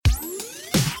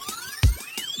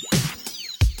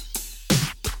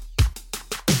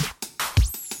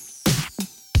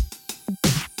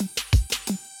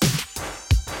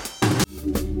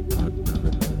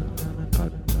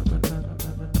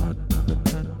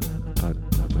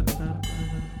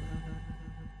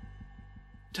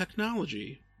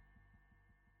technology.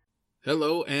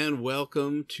 Hello and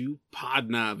welcome to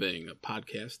Podnobbing, a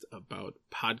podcast about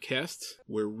podcasts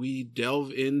where we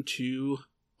delve into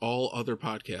all other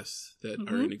podcasts that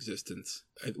are in existence.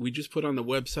 We just put on the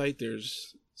website,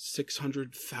 there's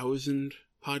 600,000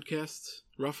 podcasts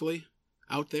roughly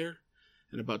out there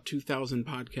and about 2,000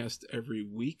 podcasts every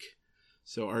week.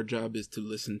 So our job is to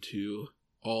listen to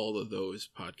all of those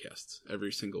podcasts,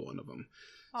 every single one of them.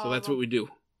 So that's what we do.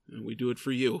 And we do it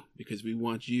for you because we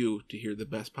want you to hear the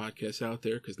best podcasts out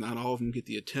there because not all of them get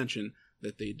the attention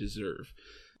that they deserve.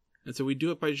 And so we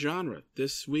do it by genre.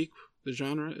 This week, the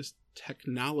genre is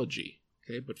technology.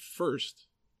 Okay, but first,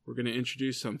 we're going to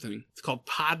introduce something. It's called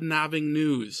Podnobbing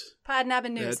News.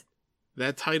 Podnobbing News.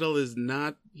 That title is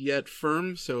not yet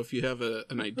firm, so if you have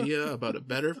an idea about a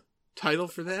better title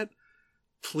for that,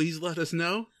 please let us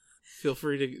know. Feel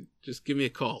free to just give me a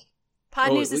call.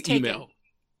 Pod News is taken. Email.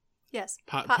 Yes.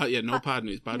 No Pod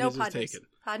News. Pod News is taken.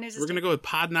 Pod News is We're going to go with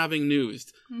Podnobbing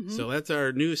News. So that's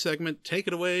our news segment. Take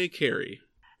it away, Carrie.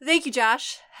 Thank you,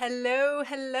 Josh. Hello.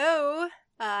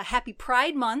 Happy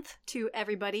Pride Month to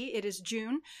everybody. It is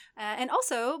June. And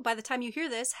also, by the time you hear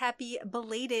this, happy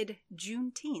belated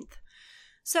Juneteenth.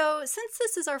 So, since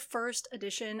this is our first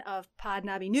edition of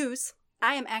Podnobbing News,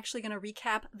 I am actually going to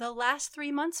recap the last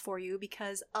 3 months for you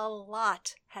because a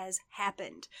lot has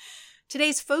happened.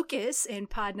 Today's focus in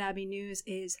Podnobbing News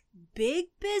is big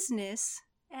business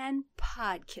and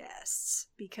podcasts,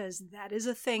 because that is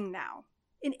a thing now.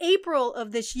 In April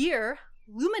of this year,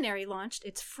 Luminary launched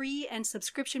its free and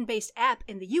subscription-based app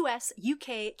in the US,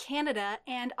 UK, Canada,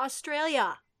 and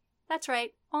Australia. That's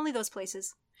right, only those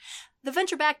places. The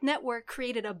venture-backed network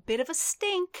created a bit of a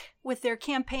stink with their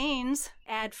campaigns.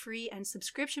 Ad-free and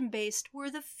subscription-based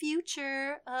were the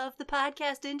future of the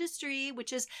podcast industry,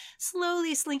 which is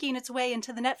slowly slinking its way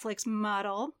into the Netflix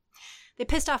model. They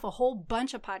pissed off a whole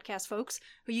bunch of podcast folks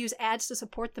who use ads to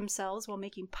support themselves while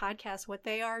making podcasts what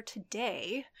they are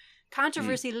today.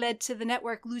 Controversy led to the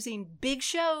network losing big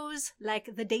shows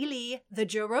like The Daily, The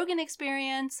Joe Rogan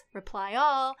Experience, Reply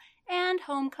All, and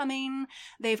Homecoming.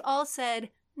 They've all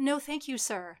said, "No thank you,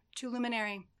 sir," to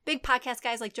Luminary. Big podcast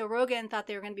guys like Joe Rogan thought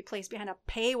they were going to be placed behind a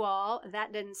paywall.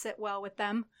 That didn't sit well with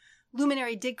them.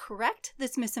 Luminary did correct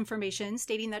this misinformation,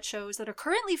 stating that shows that are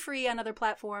currently free on other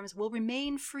platforms will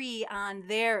remain free on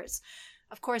theirs.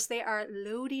 Of course, they are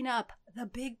loading up the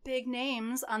big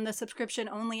names on the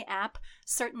subscription-only app,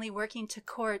 certainly working to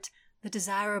court the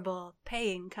desirable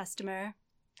paying customer.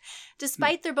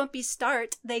 Despite their bumpy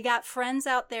start, they got friends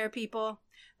out there, people.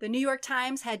 The New York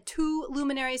Times had 2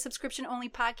 Luminary subscription-only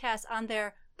podcasts on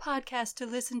their Podcast to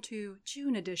Listen to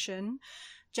June edition.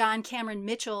 John Cameron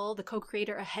Mitchell, the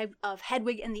co-creator of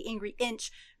Hedwig and the Angry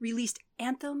Inch, released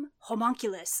Anthem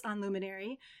Homunculus on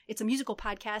Luminary. It's a musical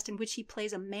podcast in which he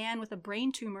plays a man with a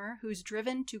brain tumor who's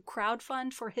driven to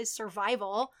crowdfund for his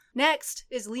survival. Next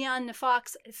is Leon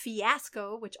Nefok's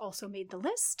Fiasco, which also made the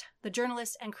list. The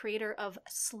journalist and creator of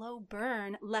Slow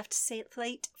Burn left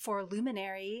Slate for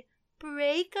Luminary.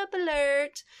 Breakup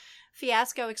alert!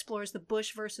 Fiasco explores the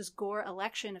Bush versus Gore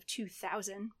election of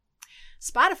 2000.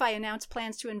 Spotify announced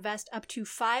plans to invest up to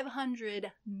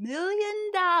 $500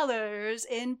 million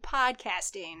in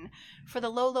podcasting. For the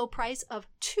low price of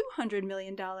 $200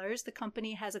 million, the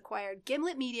company has acquired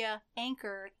Gimlet Media,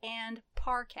 Anchor, and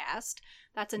Parcast.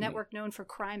 That's a network known for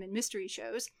crime and mystery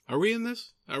shows. Are we in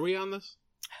this? Are we on this?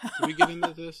 Did we get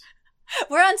into this?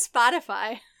 We're on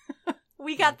Spotify.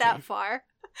 We got that far.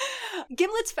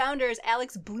 Gimlet's founders,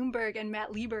 Alex Bloomberg and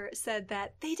Matt Lieber, said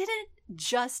that they didn't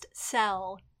just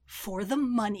sell for the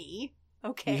money,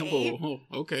 okay?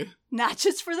 Okay. Not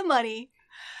just for the money.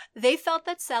 They felt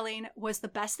that selling was the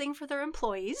best thing for their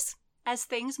employees, as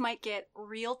things might get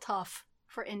real tough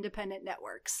for independent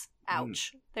networks.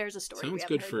 Ouch. There's a story. Sounds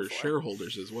good for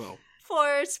shareholders as well.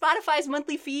 For Spotify's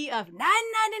monthly fee of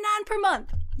 $9.99 per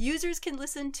month, users can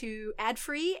listen to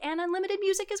ad-free and unlimited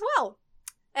music as well.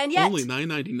 And yet, only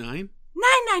 $9.99?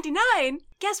 $9.99?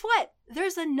 Guess what?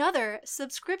 There's another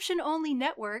subscription-only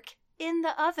network in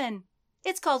the oven.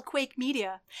 It's called Quake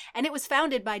Media, and it was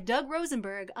founded by Doug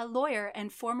Rosenberg, a lawyer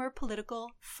and former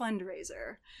political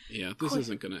fundraiser. Yeah, this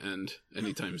isn't going to end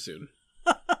anytime soon.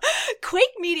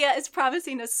 Quake Media is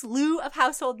promising a slew of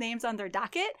household names on their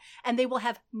docket, and they will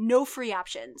have no free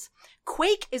options.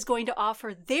 Quake is going to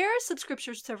offer their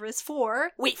subscription service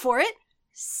for, wait for it,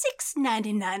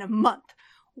 $6.99 a month.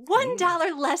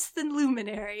 $1 less than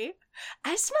Luminary.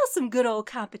 I smell some good old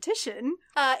competition.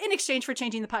 In exchange for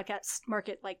changing the podcast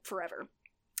market like forever.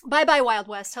 Bye-bye Wild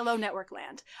West. Hello Network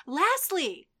Land.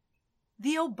 Lastly,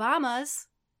 the Obamas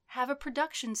have a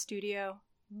production studio.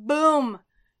 Boom!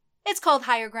 It's called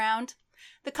Higher Ground.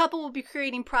 The couple will be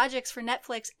creating projects for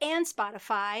Netflix and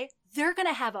Spotify. They're going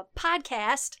to have a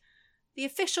podcast. The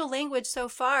official language so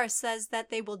far says that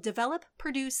they will develop,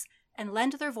 produce, and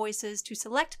lend their voices to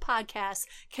select podcasts,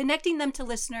 connecting them to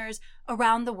listeners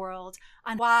around the world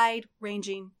on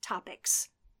wide-ranging topics.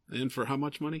 And for how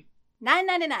much money?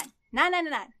 $9.99.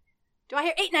 $9.99. Do I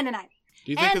hear $8.99?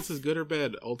 Do you think this is good or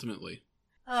bad, ultimately?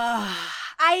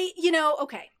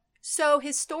 Okay. So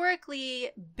historically,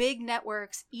 big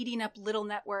networks eating up little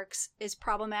networks is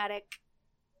problematic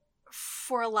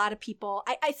for a lot of people.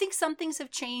 I think some things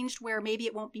have changed where maybe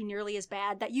it won't be nearly as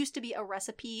bad. That used to be a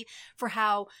recipe for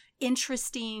how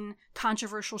interesting,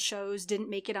 controversial shows didn't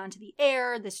make it onto the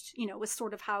air. This, was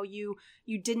sort of how you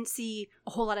didn't see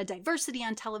a whole lot of diversity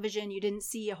on television. You didn't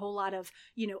see a whole lot of,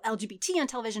 LGBT on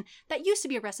television. That used to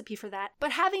be a recipe for that.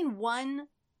 But having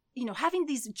having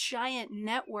these giant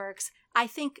networks, I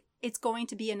think it's going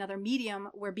to be another medium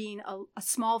where being a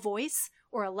small voice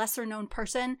or a lesser known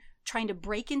person trying to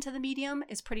break into the medium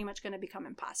is pretty much going to become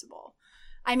impossible.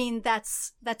 I mean,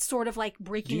 that's sort of like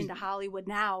breaking into Hollywood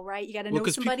now, right? You got to know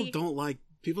somebody.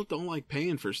 People don't like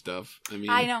paying for stuff.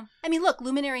 I know. I mean, look,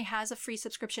 Luminary has a free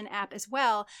subscription app as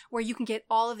well, where you can get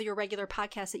all of your regular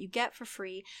podcasts that you get for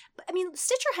free. But I mean,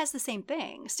 Stitcher has the same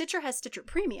thing. Stitcher has Stitcher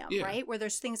Premium, right? Where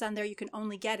there's things on there you can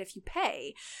only get if you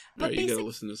pay. But you got to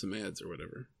listen to some ads or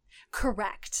whatever.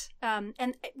 Correct.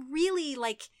 And really,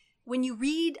 like, when you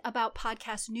read about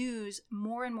podcast news,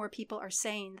 more and more people are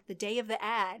saying that the day of the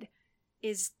ad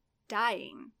is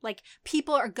dying. Like,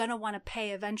 people are going to want to pay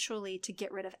eventually to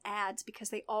get rid of ads because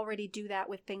they already do that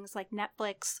with things like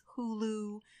Netflix,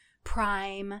 Hulu,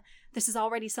 Prime. This is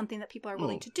already something that people are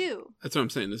willing to do. That's what I'm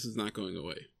saying. This is not going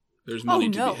away. There's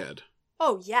money to be had.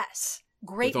 Oh, yes.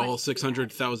 Great. With all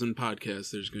 600,000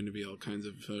 podcasts, there's going to be all kinds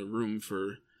of room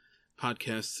for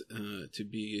podcasts to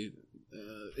be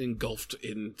engulfed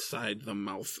inside the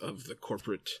mouth of the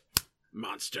corporate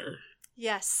monster.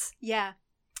 Yes. Yeah.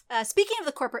 Speaking of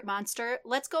the corporate monster,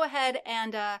 let's go ahead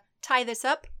and tie this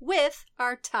up with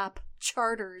our top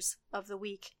charters of the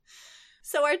week.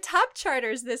 So our top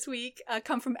charters this week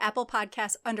come from Apple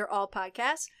Podcasts under All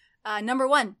Podcasts. Number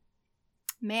 1,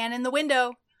 Man in the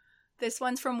Window. This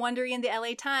one's from Wondery and the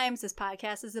LA Times. This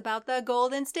podcast is about the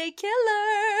Golden State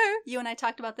Killer. You and I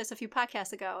talked about this a few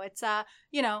podcasts ago. It's,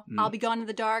 I'll Be Gone in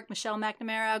the Dark, Michelle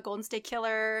McNamara, Golden State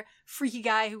Killer, freaky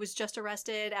guy who was just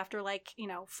arrested after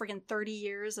friggin' 30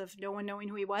 years of no one knowing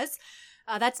who he was.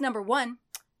 That's number 1.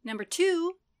 Number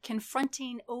 2,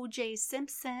 confronting O.J.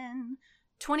 Simpson.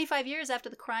 25 years after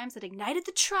the crimes that ignited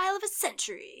the trial of a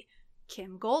century,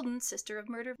 Kim Golden, sister of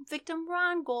murder victim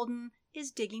Ron Golden,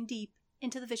 is digging deep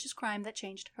into the vicious crime that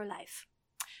changed her life.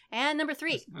 And number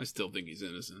 3. I still think he's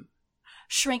innocent.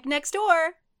 Shrink Next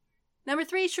Door. Number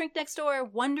 3, Shrink Next Door.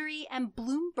 Wondery and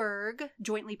Bloomberg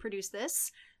jointly produced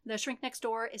this. The Shrink Next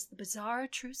Door is the bizarre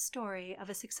true story of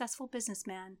a successful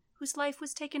businessman whose life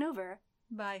was taken over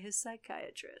by his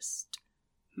psychiatrist.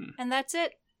 And that's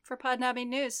it for Podnobbing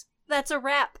News. That's a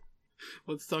wrap.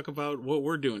 Let's talk about what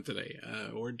we're doing today.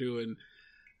 We're doing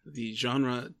the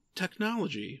genre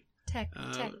technology. Tech.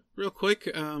 Real quick,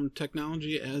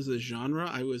 technology as a genre,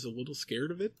 I was a little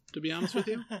scared of it, to be honest with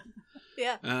you.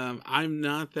 Yeah. I'm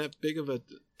not that big of a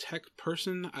tech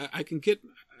person. I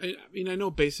I know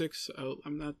basics.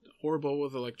 I'm not horrible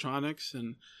with electronics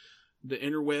and the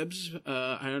interwebs.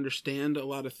 I understand a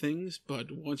lot of things, but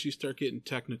once you start getting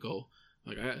technical,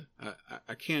 like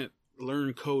I can't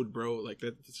learn code, bro. Like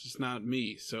that's just not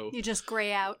me. So you just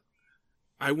gray out.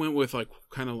 I went with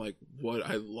kind of what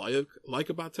I like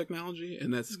about technology,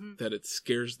 and that's that it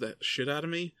scares that shit out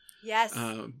of me. Yes.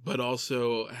 But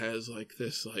also has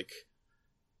this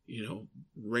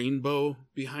rainbow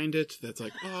behind it. That's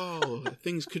oh,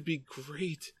 things could be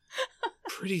great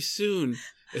pretty soon.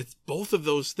 It's both of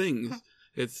those things.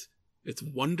 It's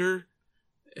wonder,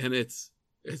 and it's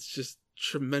just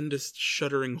tremendous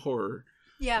shuddering horror.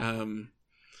 Yeah.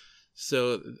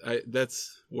 So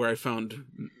that's where I found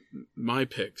my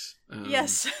picks.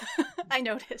 Yes, I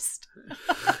noticed.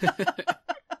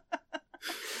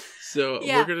 So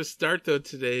we're going to start, though,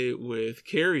 today with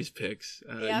Carrie's picks.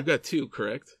 You've got 2,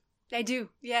 correct? I do,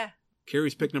 yeah.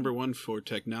 Carrie's pick number 1 for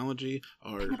technology.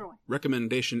 Our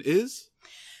recommendation is?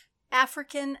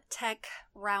 African Tech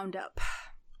Roundup.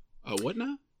 What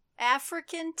now?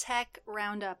 African Tech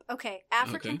Roundup. Okay,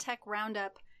 African Tech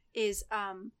Roundup is...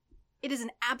 It is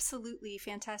an absolutely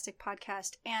fantastic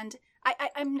podcast, and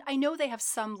I know they have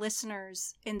some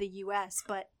listeners in the U.S.,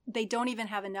 but they don't even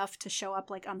have enough to show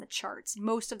up on the charts.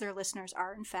 Most of their listeners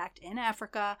are, in fact, in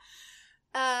Africa.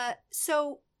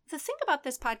 So the thing about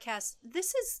this podcast,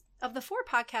 this is of the 4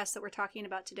 podcasts that we're talking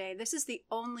about today, this is the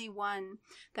only one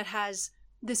that has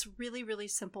this really, really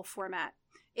simple format.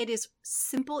 It is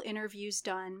simple interviews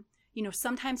done.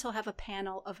 Sometimes he'll have a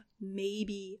panel of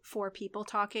maybe 4 people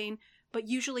talking, but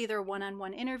usually they're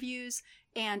one-on-one interviews,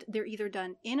 and they're either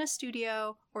done in a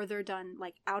studio or they're done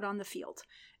like out on the field.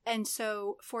 And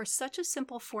so for such a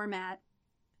simple format,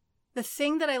 the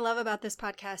thing that I love about this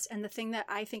podcast and the thing that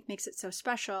I think makes it so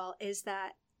special is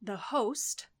that the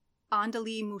host,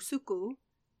 Andali Musuku,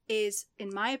 is,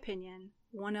 in my opinion,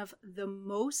 one of the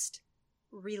most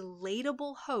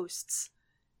relatable hosts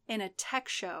in a tech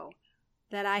show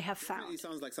that I have found. It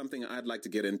sounds like something I'd like to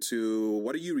get into.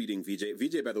 What are you reading, VJ?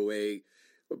 VJ, by the way,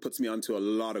 puts me onto a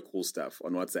lot of cool stuff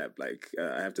on WhatsApp. Like,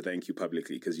 I have to thank you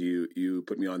publicly because you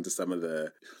put me onto some of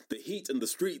the heat in the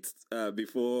streets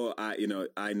before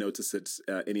I notice it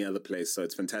any other place. So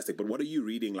it's fantastic. But what are you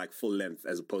reading, like full length,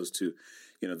 as opposed to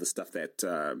the stuff that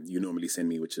you normally send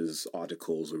me, which is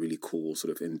articles or really cool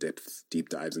sort of in-depth deep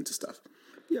dives into stuff?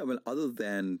 Yeah, well, other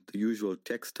than the usual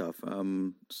tech stuff,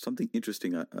 something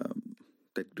interesting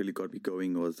that really got me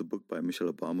going was the book by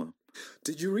Michelle Obama.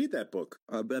 Did you read that book?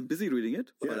 I'm busy reading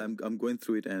it, Yeah. but I'm going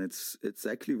through it, and it's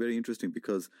actually very interesting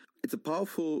because it's a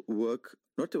powerful work,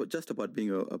 not just about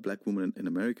being a black woman in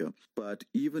America, but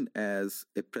even as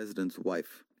a president's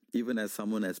wife, even as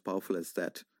someone as powerful as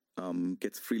that,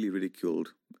 gets freely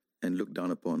ridiculed and looked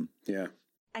down upon. Yeah.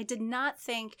 I did not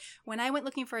think, when I went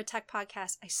looking for a tech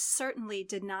podcast, I certainly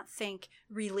did not think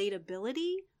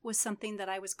relatability was something that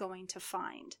I was going to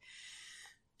find.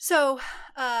 So,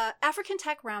 African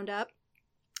Tech Roundup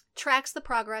tracks the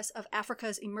progress of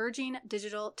Africa's emerging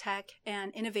digital tech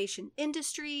and innovation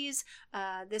industries.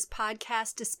 This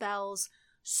podcast dispels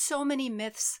so many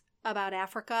myths about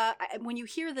Africa. When you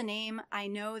hear the name, I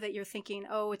know that you're thinking,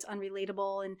 oh, it's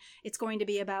unrelatable and it's going to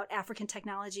be about African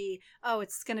technology. Oh,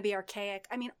 it's going to be archaic.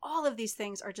 I mean, all of these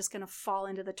things are just going to fall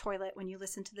into the toilet when you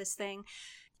listen to this thing.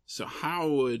 So how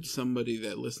would somebody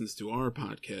that listens to our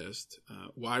podcast,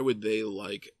 why would they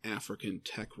like African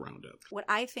Tech Roundup? What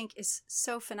I think is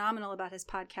so phenomenal about his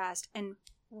podcast and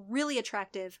really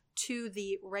attractive to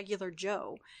the regular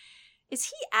Joe is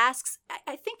he asks,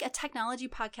 I think a technology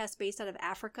podcast based out of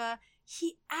Africa,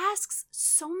 he asks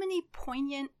so many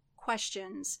poignant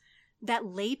questions that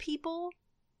lay people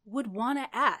would want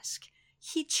to ask.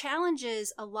 He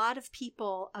challenges a lot of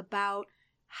people about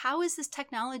how is this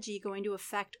technology going to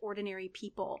affect ordinary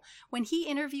people? When he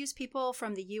interviews people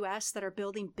from the US that are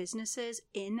building businesses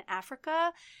in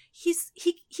Africa, he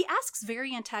asks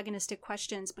very antagonistic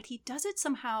questions, but he does it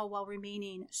somehow while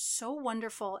remaining so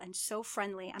wonderful and so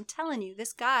friendly. I'm telling you,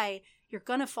 this guy, you're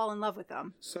going to fall in love with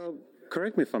him. So,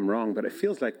 correct me if I'm wrong, but it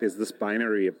feels like there's this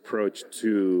binary approach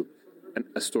to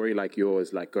a story like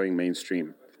yours, like going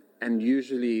mainstream. And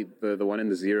usually the one in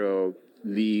the zero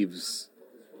leaves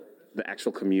the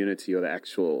actual community or the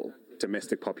actual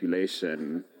domestic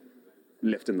population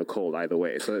left in the cold either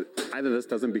way. So either this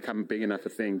doesn't become big enough a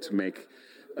thing to make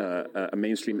a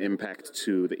mainstream impact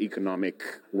to the economic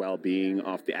well-being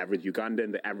of the average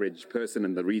Ugandan, the average person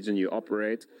in the region you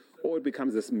operate, or it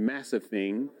becomes this massive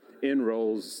thing,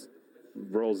 rolls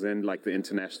in like the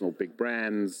international big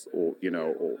brands or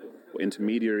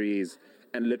intermediaries,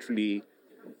 and literally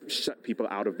shut people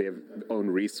out of their own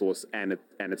resource and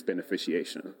its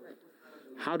beneficiation.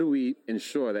 How do we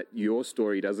ensure that your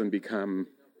story doesn't become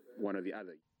one or the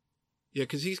other? Yeah,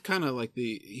 because he's kind of like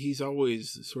he's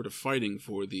always sort of fighting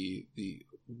for the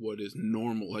what is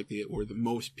normal, like where the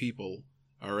most people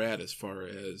are at as far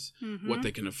as what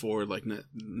they can afford. Like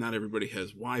not everybody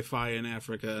has Wi-Fi in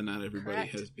Africa. Not everybody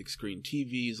Correct. has big screen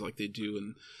TVs like they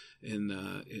do in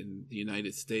the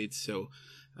United States. So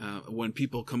when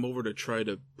people come over to try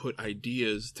to put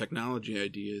technology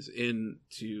ideas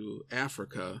into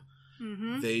Africa,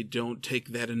 they don't take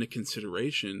that into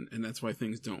consideration, and that's why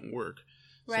things don't work.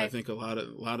 Right. So I think a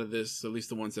lot of this, at least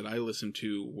the ones that I listened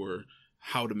to, were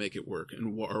how to make it work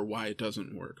or why it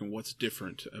doesn't work and what's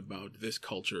different about this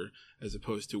culture as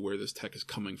opposed to where this tech is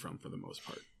coming from for the most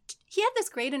part. He had this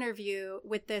great interview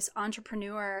with this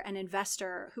entrepreneur and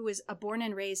investor who is a born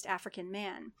and raised African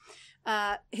man.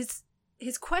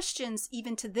 His questions,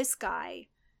 even to this guy,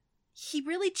 he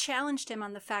really challenged him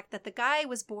on the fact that the guy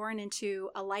was born into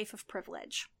a life of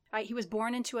privilege. Right? He was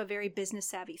born into a very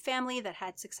business-savvy family that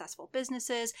had successful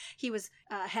businesses. He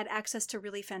had access to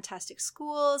really fantastic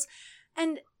schools.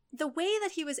 And the way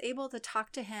that he was able to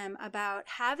talk to him about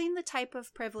having the type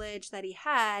of privilege that he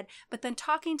had, but then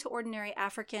talking to ordinary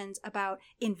Africans about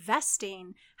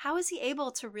investing, how is he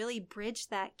able to really bridge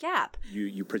that gap?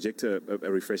 You project a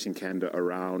refreshing candor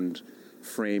around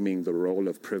framing the role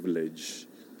of privilege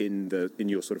in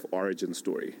your sort of origin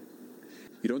story.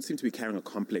 you don't seem to be carrying a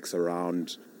complex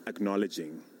around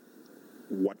acknowledging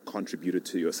what contributed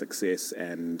to your success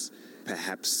and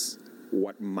perhaps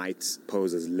what might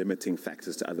pose as limiting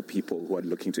factors to other people who are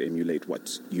looking to emulate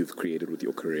what you've created with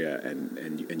your career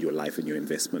and your life and your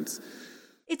investments.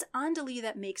 It's Andali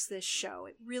that makes this show.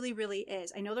 It really, really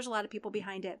is. I know there's a lot of people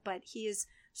behind it, but he is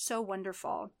so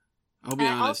wonderful. I'll be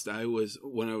honest,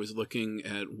 when I was looking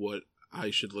at what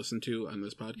I should listen to on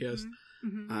this podcast,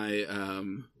 I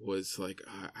was like,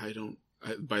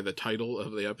 by the title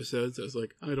of the episodes, I was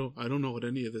like, I don't know what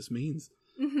any of this means.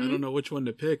 I don't know which one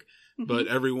to pick. But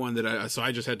everyone so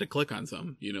I just had to click on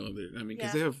some,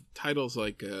 because they have titles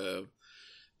like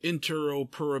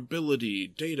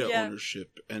interoperability, data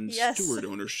ownership, and steward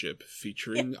ownership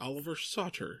featuring Oliver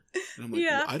Sauter. And I'm like,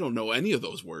 well, I don't know any of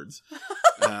those words.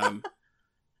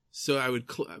 So I would,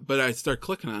 but I start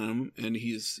clicking on him, and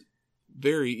he's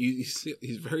very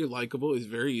likable. He's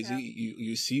very easy.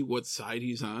 You see what side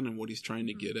he's on and what he's trying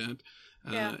to get at.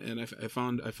 And I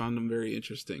found him very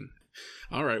interesting.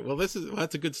 All right. Well, that's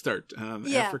a good start.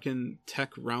 African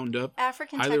Tech Roundup.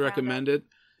 Highly recommend it.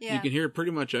 Yeah. You can hear it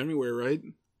pretty much anywhere, right?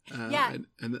 And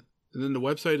then the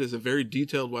website is a very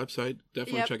detailed website.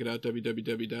 Definitely check it out,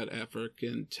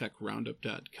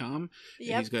 www.africantechroundup.com. And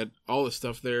he's got all the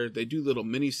stuff there. They do little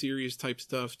mini-series type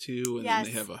stuff, too. And then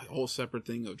they have a whole separate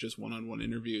thing of just one-on-one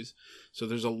interviews. So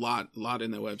there's a lot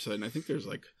in that website. And I think there's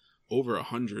like over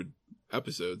 100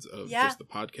 episodes of just the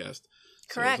podcast.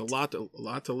 Correct. So there's a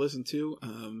lot to listen to.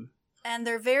 And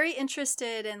they're very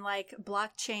interested in like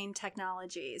blockchain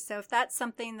technology. So if that's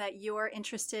something that you're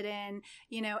interested in,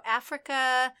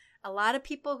 Africa, a lot of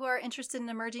people who are interested in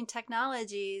emerging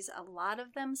technologies, a lot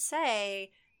of them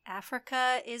say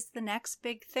Africa is the next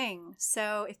big thing.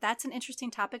 So if that's an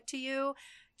interesting topic to you,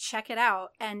 check it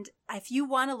out. And if you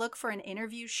want to look for an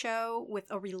interview show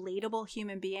with a relatable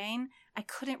human being, I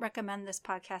couldn't recommend this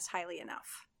podcast highly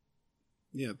enough.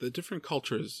 Yeah, the different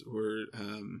cultures were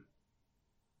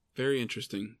very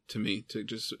interesting to me,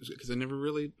 because I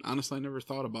never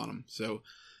thought about them. So,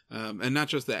 and not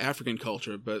just the African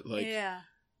culture, but like,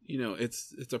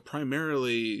 it's a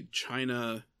primarily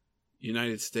China,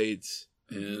 United States,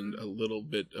 and a little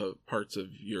bit of parts of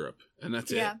Europe, and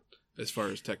that's it as far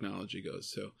as technology goes.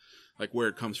 So, like where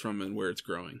it comes from and where it's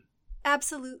growing.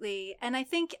 Absolutely. And I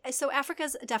think, so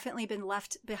Africa's definitely been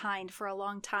left behind for a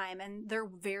long time, and they're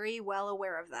very well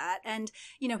aware of that. And,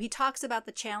 he talks about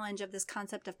the challenge of this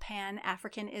concept of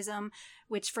Pan-Africanism,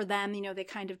 which for them, they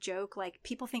kind of joke, like,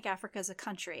 people think Africa's a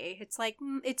country. It's like,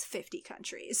 it's 50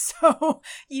 countries. So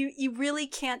you really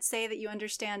can't say that you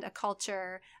understand a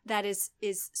culture that is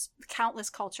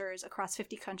countless cultures across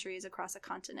 50 countries across a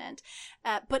continent.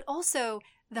 But also,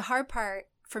 the hard part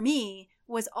for me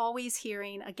was always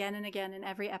hearing again and again in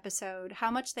every episode how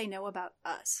much they know about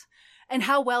us and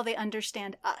how well they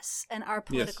understand us and our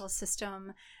political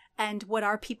system and what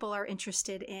our people are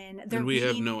interested in. And we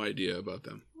have no idea about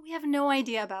them. We have no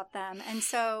idea about them. And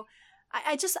so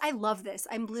I love this.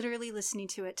 I'm literally listening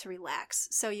to it to relax.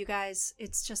 So you guys,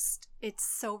 it's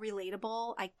so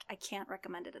relatable. I can't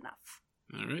recommend it enough.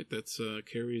 All right. That's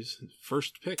Carrie's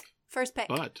first pick.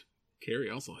 But Carrie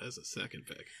also has a second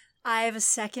pick. I have a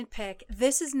second pick.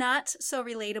 This is not so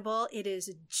relatable. It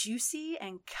is juicy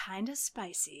and kind of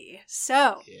spicy.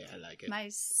 So, yeah, I like it. My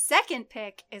second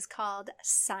pick is called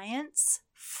Science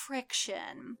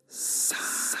Friction.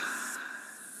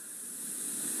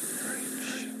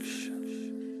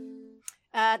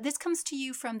 This comes to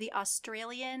you from the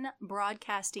Australian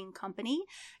Broadcasting Company.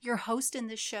 Your host in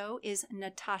this show is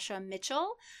Natasha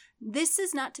Mitchell. This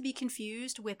is not to be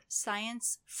confused with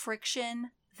Science Friction,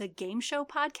 the game show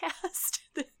podcast.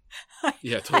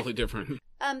 Yeah, totally different.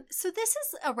 So this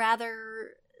is a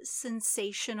rather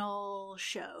sensational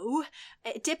show.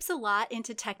 It dips a lot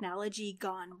into technology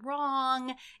gone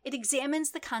wrong. It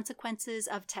examines the consequences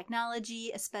of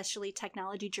technology, especially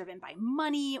technology driven by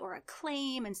money or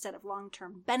acclaim instead of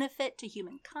long-term benefit to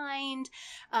humankind.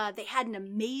 They had an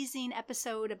amazing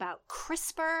episode about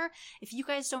CRISPR. If you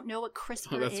guys don't know what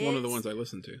CRISPR is... that's one of the ones I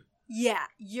listened to. Yeah,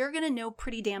 you're going to know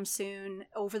pretty damn soon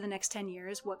over the next 10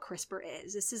 years what CRISPR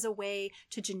is. This is a way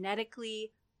to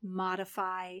genetically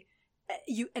modify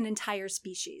an entire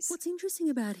species. What's interesting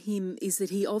about him is that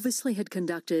he obviously had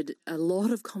conducted a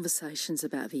lot of conversations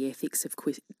about the ethics of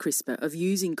CRISPR, of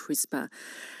using CRISPR.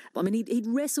 I mean, he'd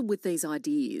wrestled with these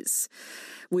ideas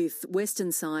with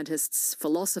Western scientists,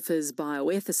 philosophers,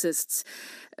 bioethicists,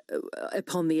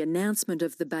 upon the announcement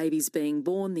of the babies being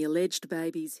born, the alleged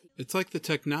babies. It's like the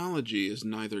technology is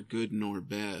neither good nor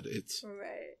bad. It's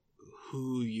right.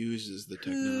 Who uses the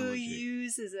technology? Who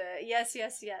uses it? Yes.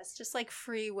 Just like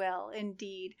free will,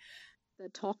 indeed.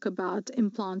 that talk about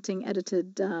implanting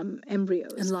edited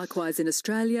embryos. And likewise in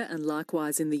Australia, and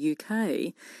likewise in the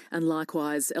UK, and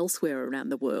likewise elsewhere around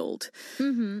the world.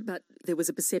 Mm-hmm. But there was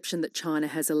a perception that China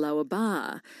has a lower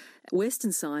bar.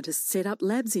 Western scientists set up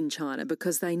labs in China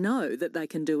because they know that they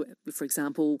can do, for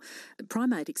example,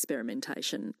 primate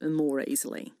experimentation more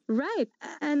easily. Right.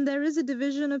 And there is a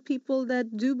division of people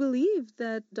that do believe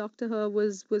that Dr. He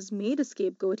was made a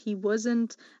scapegoat. He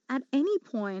wasn't at any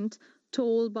point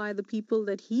told by the people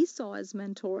that he saw as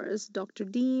mentors, Dr.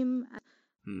 Deem.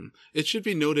 It should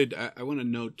be noted, I want to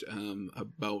note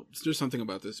do something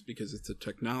about this because it's a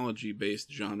technology-based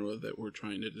genre that we're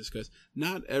trying to discuss.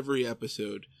 Not every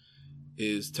episode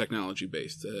is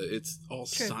technology-based. It's all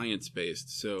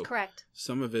science-based. So Correct.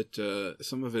 Some of it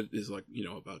is like,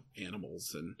 about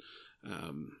animals and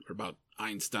or about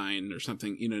Einstein or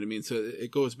something, you know what I mean? So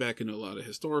it goes back into a lot of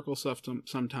historical stuff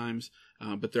sometimes,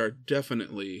 but there are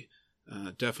definitely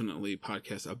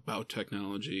podcasts about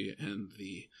technology and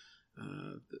the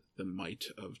might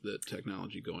of the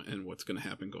technology going and what's going to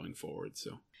happen going forward.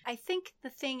 So I think the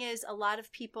thing is, a lot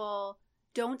of people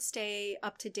don't stay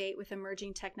up to date with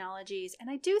emerging technologies, and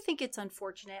I do think it's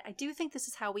unfortunate. I do think this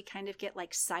is how we kind of get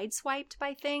like sideswiped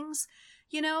by things.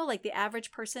 Like the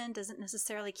average person doesn't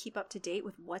necessarily keep up to date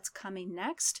with what's coming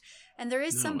next. And there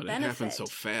is some benefit. It happens so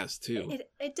fast, too.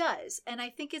 It does. And I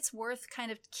think it's worth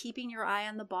kind of keeping your eye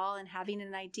on the ball and having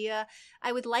an idea.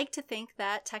 I would like to think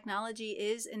that technology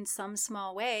is, in some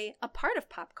small way, a part of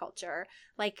pop culture.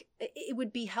 Like, it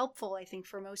would be helpful, I think,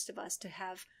 for most of us to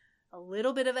have a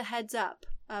little bit of a heads up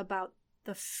about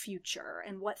the future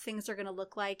and what things are going to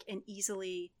look like in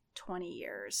easily 20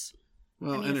 years.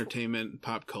 Well, entertainment,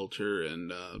 pop culture,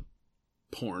 and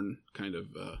porn kind of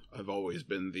have always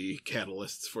been the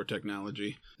catalysts for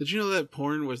technology. Did you know that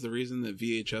porn was the reason that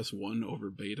VHS won over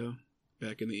Beta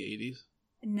back in the 80s?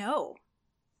 No.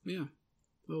 Yeah.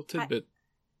 Little tidbit.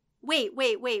 Wait.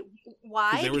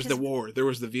 Why? There was the war. There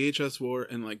was the VHS war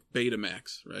and like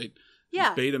Betamax, right?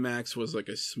 Yeah. Betamax was like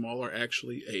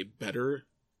actually a better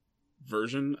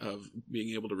version of being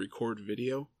able to record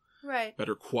video. Right.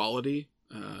 Better quality.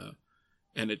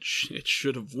 And it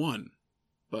should have won,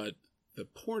 but the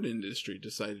porn industry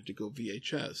decided to go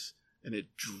VHS, and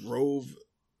it drove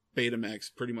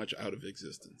Betamax pretty much out of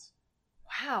existence.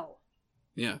 Wow.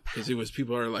 Yeah, because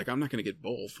people are like, I'm not going to get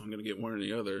both. I'm going to get one or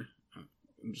the other. I'm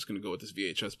just going to go with this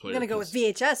VHS player. I'm going to go with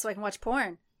VHS so I can watch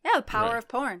porn. Yeah, the power of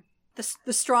porn.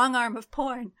 The strong arm of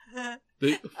porn. Yeah,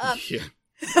 there's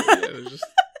just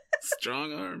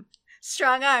strong arm.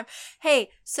 Strong arm.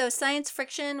 Hey, so Science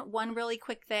Friction, one really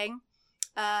quick thing.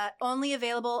 Only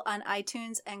available on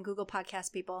iTunes and Google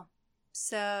Podcast, people.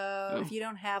 So if you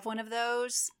don't have one of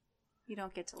those, you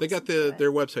don't get to listen. They got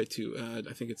their website too.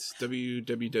 I think it's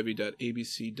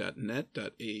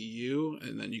www.abc.net.au,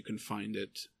 and then you can find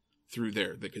it through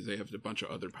there because they have a bunch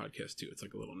of other podcasts too. It's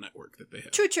like a little network that they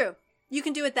have. True. You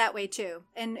can do it that way too.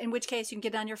 And in which case you can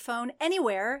get it on your phone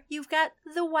anywhere. You've got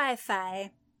the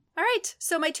Wi-Fi. All right.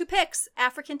 So my 2 picks: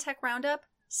 African Tech Roundup,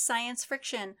 Science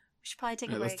Friction. We should probably take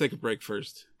a break. Let's take a break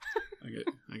first. I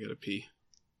gotta pee.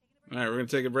 All right, we're gonna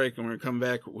take a break and we're gonna come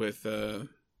back with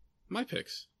my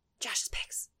picks. Josh's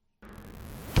picks.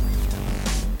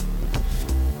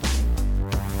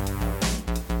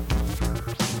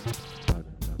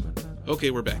 Okay,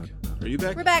 we're back. Are you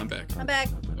back? We're back. I'm back.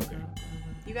 Okay.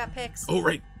 You got picks. Oh,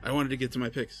 right. I wanted to get to my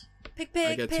picks. Pick.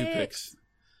 I got 2 picks.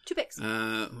 2 picks.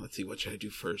 Let's see. What should I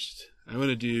do first? I want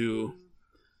to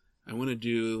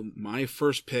do my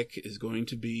first pick is going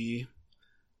to be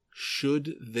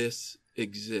Should This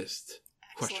Exist?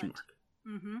 Excellent. ?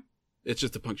 Mm-hmm. It's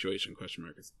just a punctuation question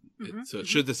mark.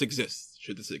 Should this exist?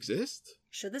 Should this exist?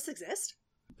 Should this exist?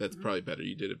 That's probably better.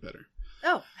 You did it better.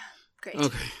 Oh, great.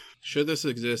 Okay. Should This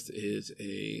Exist is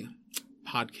a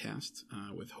podcast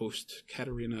with host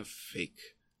Katerina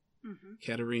Fake. Mm-hmm.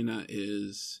 Katerina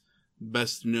is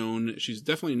best known. She's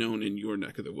definitely known in your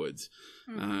neck of the woods.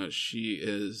 Mm-hmm. She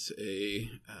is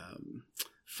a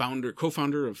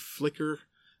co-founder of Flickr.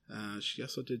 She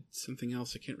also did something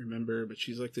else I can't remember, but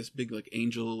she's like this big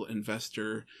angel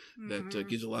investor that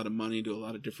gives a lot of money to a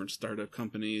lot of different startup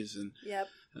companies, and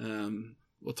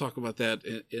we'll talk about that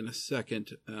in a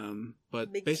second.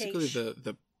 But big basically,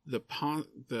 the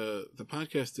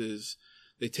podcast is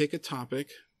they take a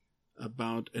topic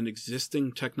about an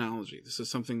existing technology. This is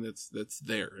something that's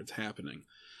there. It's happening.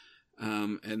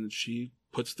 And she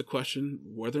puts the question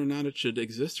whether or not it should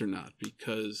exist or not,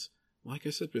 because like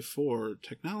I said before,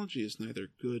 technology is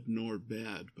neither good nor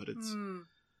bad, but it's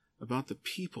about the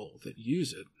people that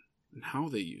use it and how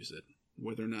they use it,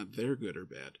 whether or not they're good or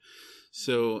bad.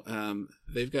 So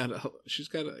she's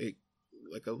got a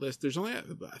like a list. There's only, I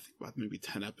think, about maybe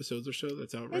 10 episodes or so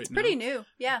that's out right now. It's pretty new.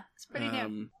 Yeah, it's pretty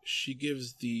new. She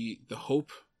gives the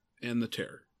hope and the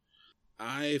terror.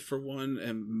 I, for one,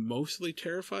 am mostly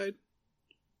terrified,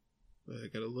 but I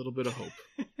got a little bit of hope.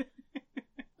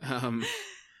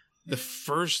 The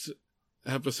first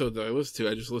episode that I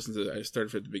listened to, I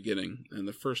started at the beginning, and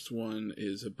the first one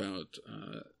is about,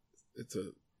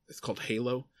 it's called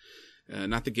Halo.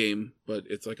 Not the game, but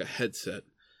it's like a headset,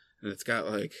 and it's got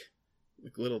like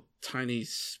little tiny,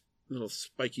 little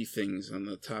spiky things on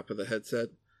the top of the headset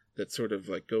that sort of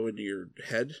like go into your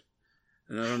head,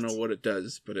 and I don't know what it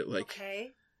does, but it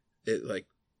it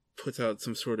puts out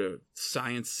some sort of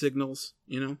science signals,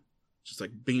 just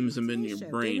like beams them into your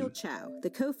brain. Daniel Chow, the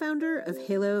co-founder of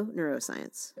Halo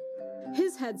Neuroscience.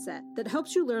 His headset that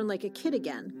helps you learn like a kid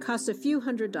again costs a few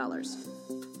 $100s.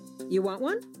 You want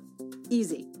one?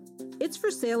 Easy. It's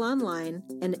for sale online,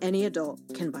 and any adult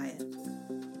can buy it.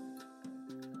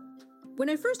 When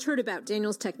I first heard about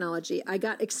Daniel's technology, I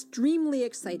got extremely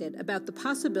excited about the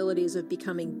possibilities of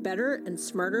becoming better and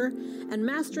smarter and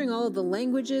mastering all of the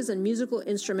languages and musical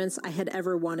instruments I had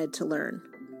ever wanted to learn.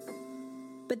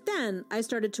 But then I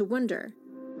started to wonder,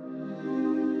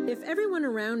 if everyone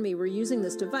around me were using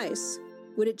this device,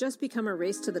 would it just become a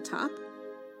race to the top?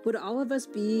 Would all of us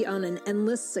be on an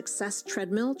endless success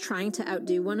treadmill trying to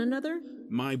outdo one another?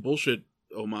 My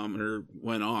bullshit-ometer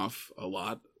went off a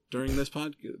lot during these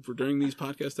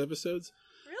podcast episodes.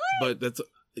 Really? But that's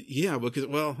because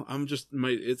I'm just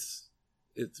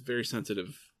it's very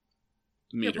sensitive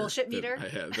meter. Your bullshit meter? I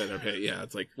have yeah,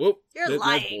 it's like, whoop, You're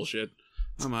lying. That's bullshit.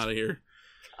 I'm out of here.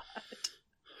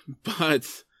 God.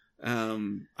 But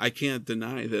I can't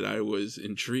deny that I was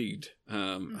intrigued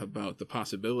about the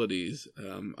possibilities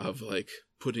of like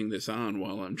putting this on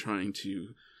while I'm trying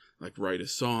to like write a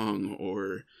song,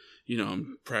 or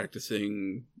I'm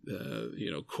practicing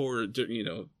chord,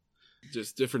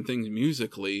 just different things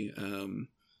musically.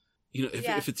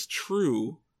 If it's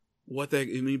true,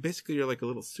 basically you're like a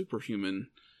little superhuman.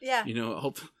 Yeah.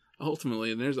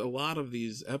 Ultimately, and there's a lot of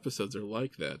these episodes are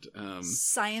like that.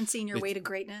 Sciencing your way to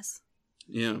greatness.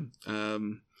 Yeah.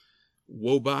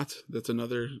 Wobot, that's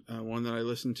another one that I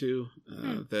listen to.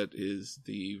 That is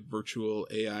the virtual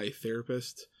AI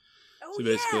therapist. Oh, so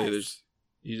basically,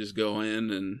 you just go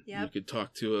in and Yep. you could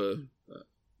talk to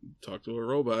a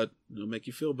robot. It'll make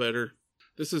you feel better.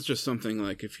 This is just something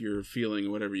like if you're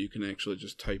feeling whatever, you can actually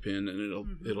just type in and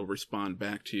it'll respond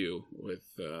back to you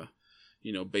with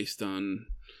based on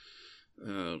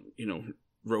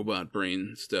robot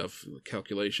brain stuff,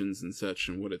 calculations and such,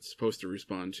 and what it's supposed to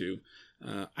respond to.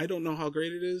 I don't know how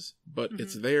great it is, but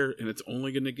it's there, and it's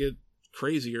only going to get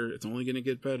crazier. It's only going to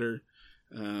get better.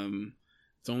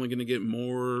 It's only going to get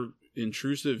more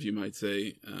intrusive, you might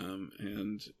say,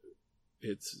 and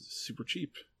it's super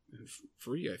cheap and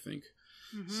free, I think.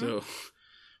 So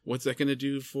what's that going to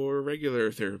do for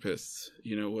regular therapists?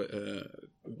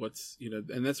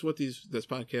 And that's what this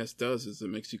podcast does, is it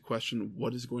makes you question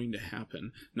what is going to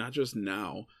happen, not just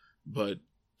now, but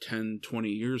 10, 20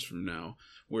 years from now.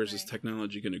 Where's this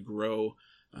technology going to grow?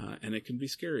 And it can be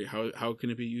scary. How can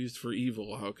it be used for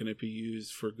evil? How can it be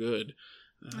used for good?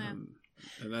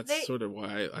 And that's sort of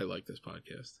why I like this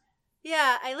podcast.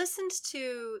 Yeah, I listened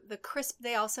to the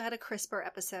they also had a CRISPR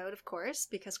episode, of course,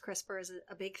 because CRISPR is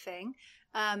a big thing.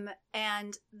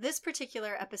 And this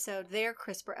particular episode, their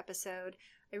CRISPR episode,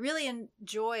 I really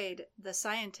enjoyed the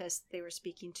scientist they were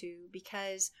speaking to,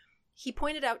 because he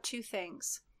pointed out two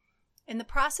things. In the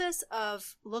process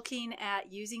of looking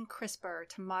at using CRISPR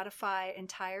to modify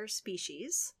entire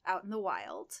species out in the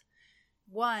wild,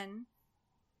 one,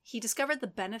 he discovered the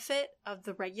benefit of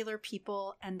the regular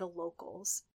people and the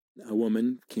locals. A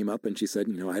woman came up and she said,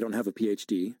 I don't have a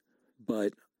PhD,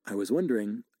 but I was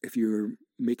wondering if you're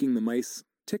making the mice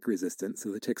tick resistant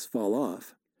so the ticks fall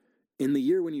off, in the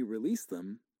year when you release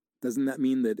them, doesn't that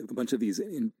mean that a bunch of these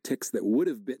ticks that would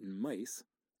have bitten mice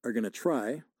are going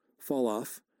to fall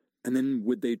off, and then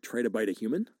would they try to bite a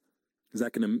human? Is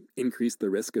that going to increase the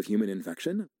risk of human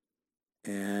infection?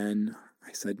 And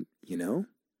I said,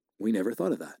 we never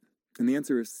thought of that. And the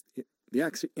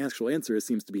actual answer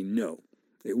seems to be no.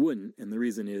 It wouldn't, and the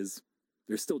reason is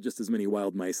there's still just as many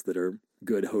wild mice that are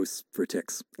good hosts for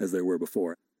ticks as there were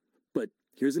before. But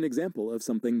here's an example of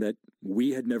something that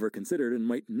we had never considered and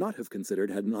might not have considered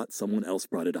had not someone else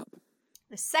brought it up.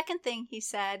 The second thing he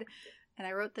said, and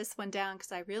I wrote this one down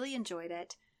because I really enjoyed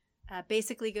it,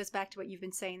 basically goes back to what you've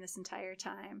been saying this entire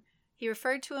time. He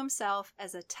referred to himself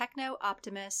as a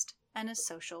techno-optimist and a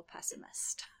social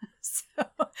pessimist. So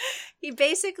he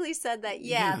basically said that,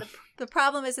 the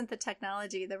problem isn't the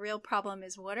technology. The real problem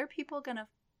is, what are people going to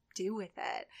do with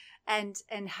it?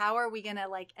 And how are we going to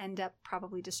like end up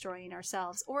probably destroying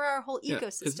ourselves or our whole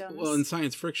ecosystems? Well, in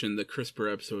science friction, the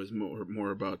CRISPR episode is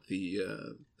more about the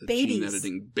babies. gene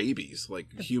editing babies, like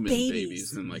The human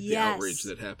babies, and like the Yes. outrage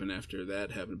that happened after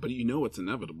that happened. But you know it's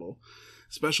inevitable,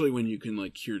 especially when you can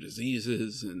like cure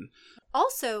diseases and.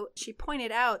 Also, she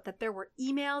pointed out that there were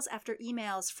emails after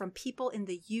emails from people in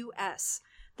the U.S.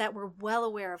 that were well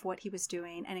aware of what he was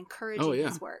doing and encouraging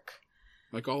his work.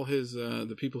 Like all his,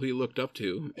 the people he looked up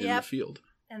to in the field.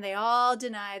 And they all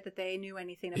denied that they knew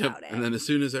anything about it. And then as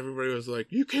soon as everybody was like,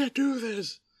 you can't do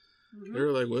this, they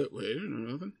were like, what? Wait, I don't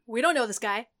know nothing. We don't know this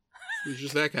guy. He's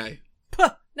just that guy.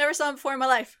 Puh, never saw him before in my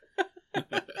life.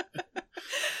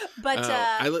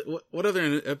 But, what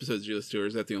other episodes did you listen to, or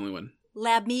is that the only one?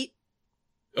 Lab Meat.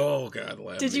 Oh, God, Lab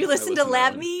Meat. Did you listen to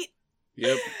Lab Meat?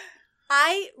 Yep.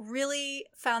 I really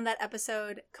found that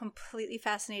episode completely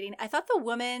fascinating. I thought the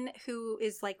woman who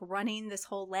is like running this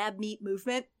whole Lab Meat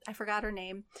movement, I forgot her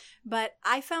name, but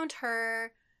I found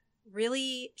her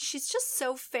really, she's just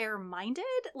so fair-minded.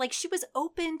 Like she was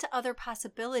open to other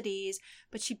possibilities,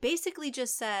 but she basically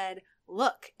just said,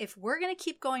 look, if we're going to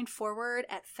keep going forward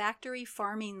at factory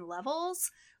farming levels,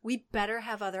 we better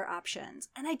have other options.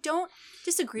 And I don't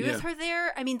disagree with her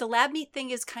there. I mean, the Lab Meat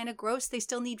thing is kind of gross. They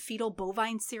still need fetal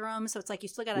bovine serum. So it's like you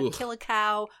still got to kill a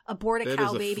cow, abort a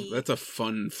cow baby. That's a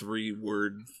fun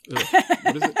 3-word.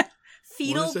 What is it?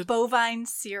 Fetal bovine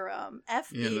serum. FBS.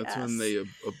 Yeah, that's when they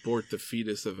abort the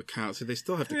fetus of a cow. So they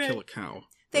still have to kill a cow.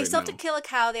 They still have to kill a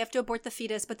cow. They have to abort the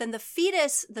fetus. But then the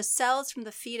fetus, the cells from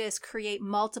the fetus create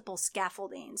multiple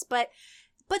scaffoldings. But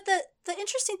the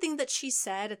interesting thing that she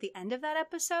said at the end of that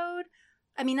episode,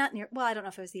 I mean, not near, well, I don't know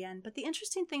if it was the end, but the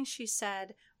interesting thing she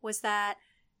said was that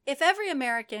if every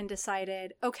American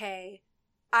decided, okay,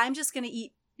 I'm just going to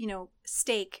eat,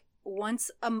 steak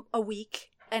once a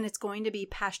week, and it's going to be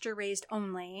pasture raised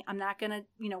only. I'm not going to,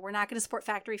 we're not going to support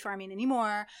factory farming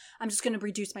anymore. I'm just going to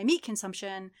reduce my meat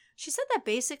consumption. She said that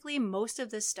basically most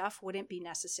of this stuff wouldn't be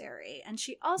necessary. And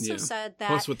she also said that.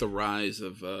 Plus with the rise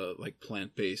of like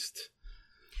plant-based,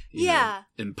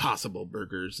 Impossible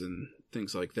burgers and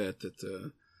things like that,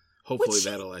 hopefully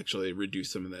that'll actually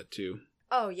reduce some of that too.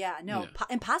 Oh, yeah. No,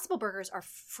 Impossible burgers are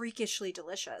freakishly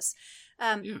delicious.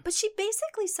 But she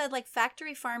basically said like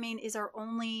factory farming is our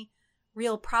only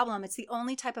real problem. It's the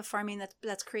only type of farming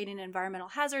that's creating an environmental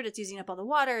hazard. It's using up all the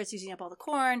water. It's using up all the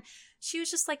corn. She was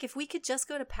just like, if we could just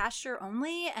go to pasture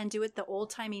only and do it the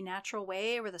old-timey natural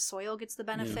way where the soil gets the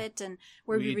benefit and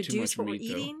where we reduce what we're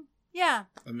eating. Though. Yeah.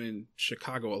 I mean,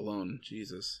 Chicago alone,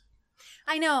 Jesus.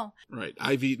 I know. Right.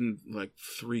 I've eaten like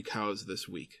 3 cows this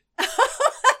week.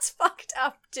 That's fucked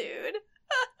up, dude.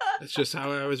 That's just how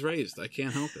I was raised. I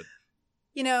can't help it.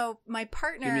 My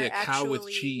partner Give me a cow with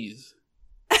cheese.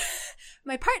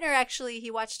 My partner actually,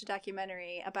 he watched a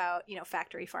documentary about,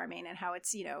 factory farming and how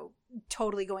it's,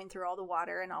 totally going through all the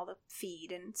water and all the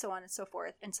feed and so on and so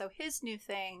forth. And so his new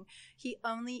thing, he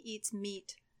only eats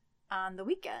meat on the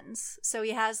weekends. So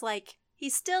he has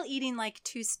he's still eating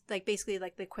basically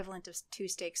the equivalent of 2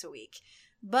 steaks a week,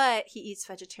 but he eats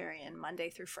vegetarian Monday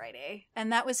through Friday.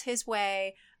 And that was his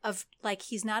way of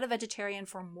he's not a vegetarian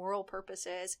for moral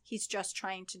purposes. He's just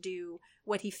trying to do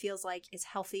what he feels like is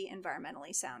healthy,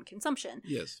 environmentally sound consumption.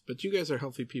 Yes, but you guys are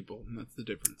healthy people, and that's the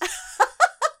difference.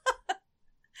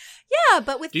 Yeah,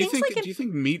 but with do you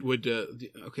think meat would?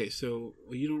 Okay, so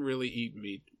you don't really eat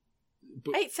meat.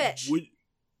 But I eat fish.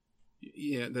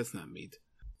 Yeah, that's not meat.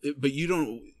 But you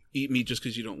don't eat meat just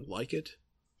because you don't like it,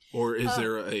 or is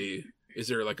there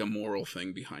a moral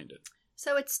thing behind it?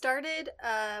 So it started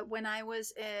when I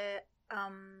was in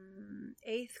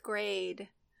 8th grade.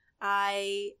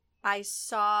 I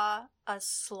saw a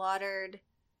slaughtered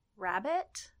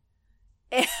rabbit,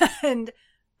 and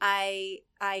I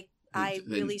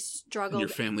really struggled. And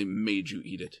your family made you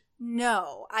eat it?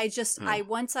 No,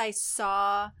 once I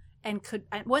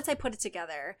put it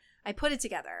together.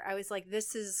 I was like,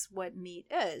 this is what meat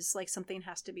is. Like, something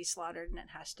has to be slaughtered and it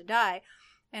has to die.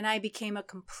 And I became a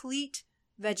complete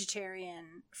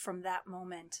vegetarian from that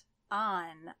moment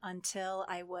on until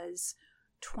I was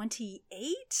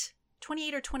 28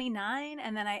 or 29.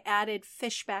 And then I added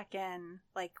fish back in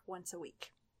once a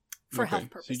week for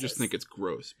health purposes. So you just think it's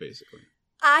gross, basically.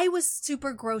 I was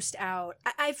super grossed out.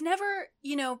 I've never,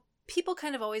 people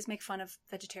kind of always make fun of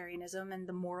vegetarianism and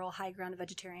the moral high ground of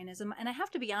vegetarianism. And I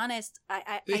have to be honest,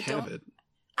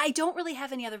 I don't really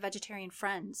have any other vegetarian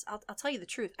friends. I'll tell you the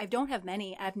truth. I don't have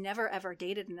many. I've never, ever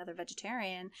dated another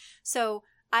vegetarian. So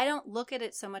I don't look at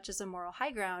it so much as a moral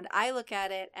high ground. I look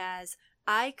at it as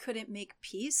I couldn't make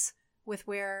peace with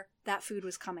where that food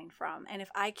was coming from. And if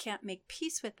I can't make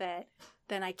peace with it,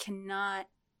 then I cannot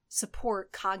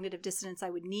support cognitive dissonance I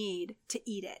would need to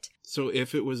eat it. So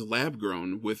if it was lab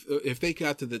grown, if they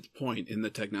got to the point in the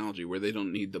technology where they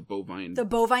don't need the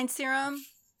bovine serum,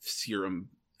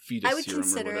 fetus I would serum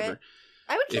consider or whatever, it.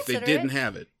 I would consider if they didn't it.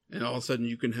 have it, and all of a sudden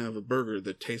you can have a burger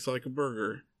that tastes like a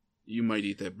burger, you might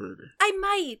eat that burger. I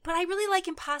might, but I really like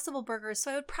Impossible Burgers,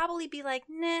 so I would probably be like,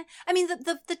 nah. I mean,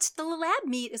 the lab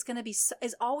meat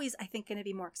is always, I think, going to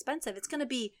be more expensive. It's going to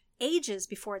be ages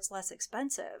before it's less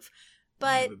expensive.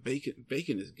 But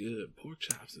bacon is good. Pork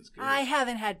chops is good. I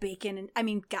haven't had bacon, and I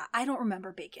mean, God, I don't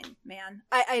remember bacon, man.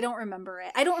 I don't remember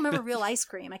it. I don't remember real ice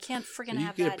cream. I can't friggin'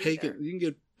 have that either. You can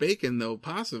get bacon though,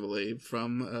 possibly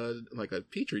from like a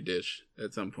petri dish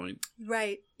at some point.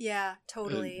 Right? Yeah,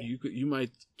 totally. You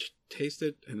might taste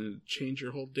it and then change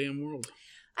your whole damn world.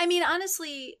 I mean,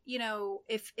 honestly,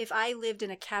 if I lived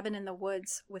in a cabin in the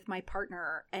woods with my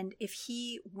partner, and if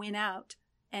he went out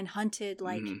and hunted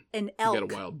like an elk, you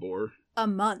got a wild boar. A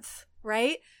month,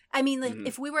 right? I mean, like,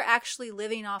 if we were actually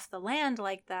living off the land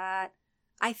like that,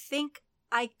 I think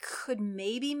I could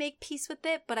maybe make peace with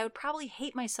it, but I would probably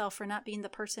hate myself for not being the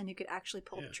person who could actually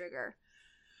pull the trigger.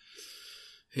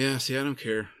 Yeah, see, I don't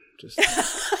care. Just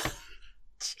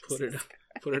put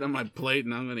it on my plate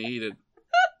and I'm going to eat it.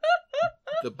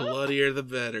 The bloodier, the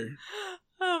better.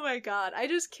 Oh my God. I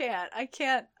just can't. I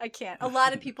can't. A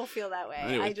lot of people feel that way.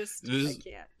 Anyway, I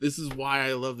can't. This is why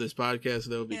I love this podcast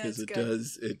though, because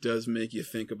yeah, it does make you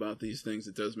think about these things.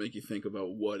 It does make you think about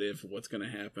what's going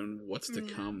to happen, what's to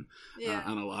come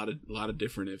on a lot of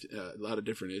different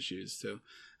issues. So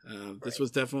this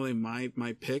was definitely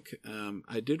my pick.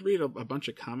 I did read a bunch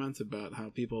of comments about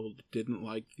how people didn't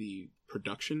like the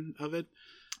production of it.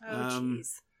 Oh,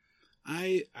 jeez.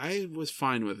 I was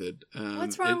fine with it.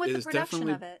 What's wrong with the production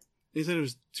of it? They said it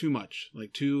was too much,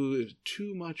 like too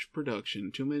much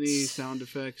production, too many sound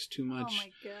effects, too much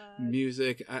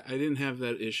music. I didn't have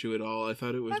that issue at all. I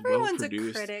thought it was well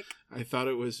produced. A critic. I thought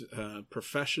it was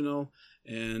professional.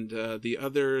 And the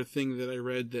other thing that I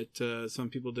read that some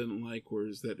people didn't like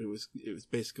was that it was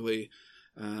basically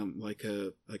like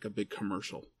a big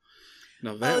commercial.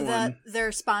 Now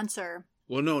their sponsor.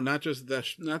 Well, no, not just their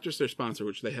sponsor,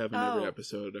 which they have in every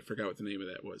episode. I forgot what the name of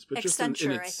that was, but Accenture, just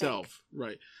in itself,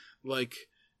 right? Like,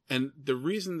 and the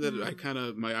reason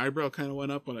that my eyebrow kind of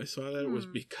went up when I saw that was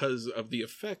because of the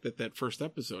effect that first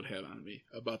episode had on me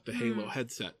about the Halo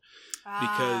headset,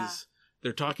 because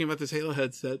they're talking about this Halo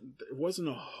headset. There wasn't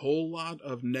a whole lot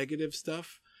of negative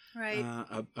stuff. Right.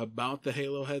 About the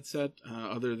Halo headset,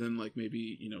 other than like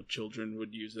maybe children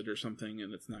would use it or something,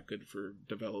 and it's not good for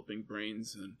developing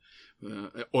brains, and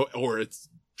or it's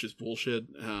just bullshit.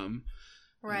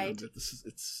 Right.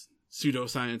 It's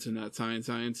pseudoscience and not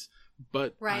science.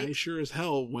 But I sure as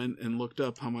hell went and looked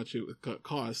up how much it would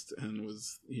cost, and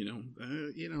was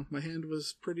my hand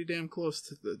was pretty damn close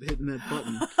to hitting that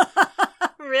button.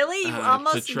 Really? You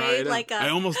almost made like I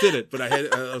almost did it, but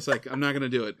I was like, I'm not going to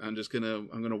do it. I'm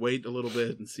going to wait a little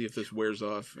bit and see if this wears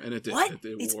off. And it did. What?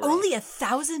 It's only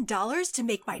 $1,000 to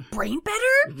make my brain better?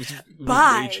 It was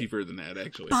way cheaper than that,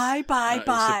 actually. Bye. It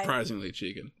was surprisingly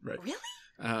cheap. Right.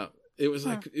 Really? It was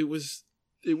like, it was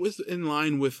in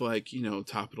line with like,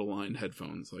 top of the line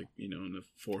headphones, like, in the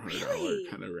 $400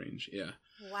 kind of range. Yeah.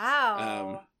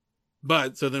 Wow.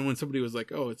 But so then when somebody was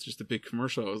like, "Oh, it's just a big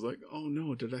commercial," I was like, "Oh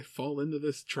no, did I fall into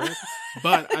this trap?"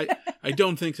 But I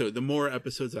don't think so. The more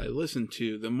episodes I listened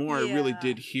to, the more I really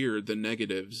did hear the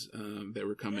negatives that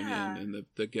were coming in, and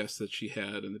the guests that she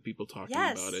had, and the people talking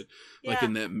about it. Like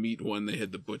in that meat one, they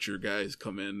had the butcher guys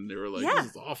come in. They were like,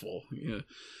 "This is awful." Yeah.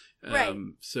 Right.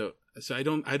 So I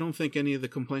don't think any of the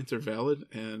complaints are valid,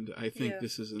 and I think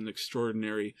this is an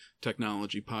extraordinary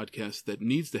technology podcast that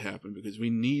needs to happen because we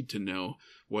need to know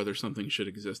whether something should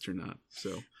exist or not.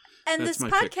 So, and this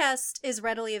podcast is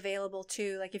readily available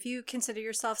too. Like if you consider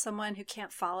yourself someone who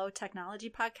can't follow technology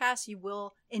podcasts, you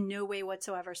will in no way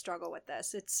whatsoever struggle with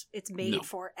this. It's made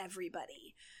for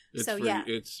everybody.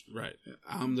 It's right.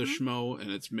 I'm the schmo,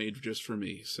 and it's made just for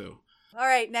me. So, all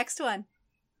right, next one.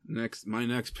 My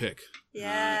next pick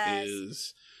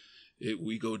is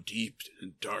we go deep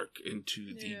and dark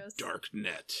into the dark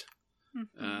net.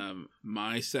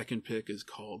 My second pick is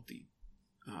called the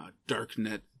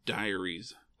Darknet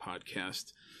Diaries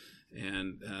podcast,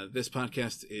 and this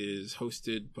podcast is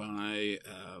hosted by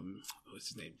what's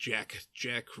his name? Jack.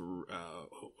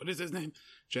 What is his name?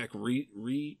 Jack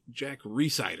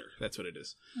Rhysider. That's what it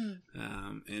is.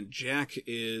 And Jack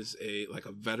is a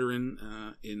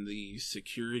veteran in the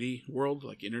security world,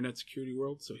 like internet security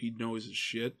world. So he knows his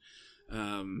shit.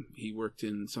 He worked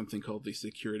in something called the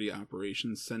Security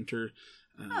Operations Center,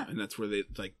 and that's where they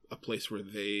a place where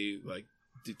they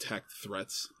detect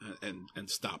threats and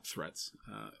stop threats,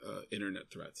 internet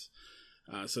threats.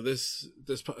 So this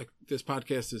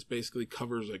podcast is basically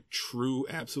covers like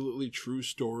absolutely true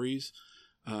stories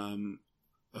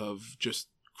of just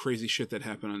crazy shit that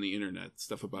happened on the internet.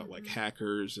 Stuff about like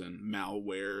hackers and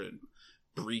malware and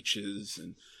breaches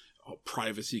and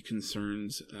privacy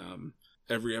concerns.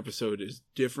 Every episode is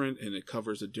different, and it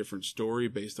covers a different story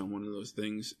based on one of those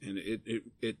things, and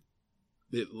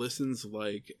it listens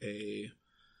like a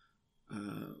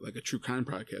true crime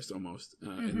podcast almost,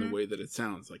 in the way that it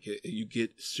sounds. Like you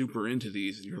get super into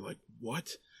these, and you're like,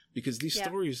 what? Because these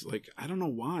stories, like, I don't know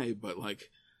why, but like,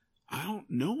 I don't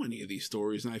know any of these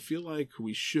stories, and I feel like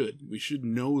we should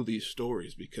know these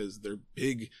stories because they're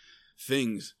big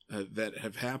things that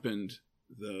have happened.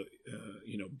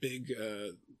 Big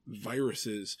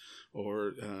viruses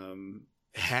or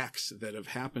hacks that have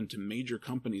happened to major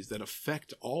companies that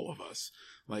affect all of us,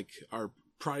 like our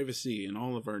privacy and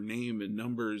all of our name and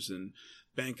numbers and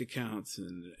bank accounts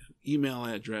and email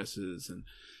addresses and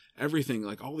everything.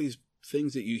 Like all these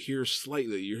things that you hear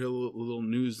slightly, you hear little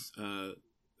news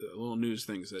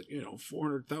things that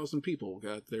 400,000 people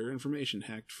got their information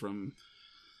hacked from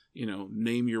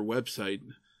name your website.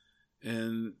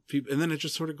 And then it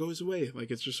just sort of goes away,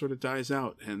 like it just sort of dies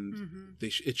out, and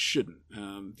it shouldn't.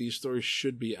 These stories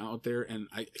should be out there, and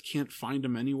I can't find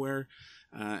them anywhere,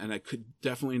 and I could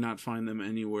definitely not find them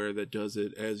anywhere that does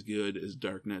it as good as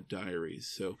Darknet Diaries.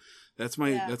 So that's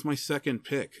my second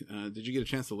pick. Did you get a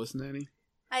chance to listen to any?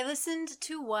 I listened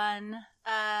to one.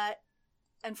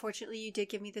 Unfortunately, you did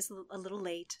give me this a little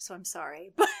late, so I'm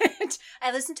sorry. But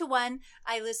I listened to one.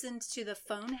 I listened to the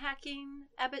phone hacking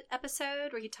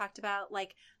episode where he talked about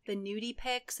like the nudie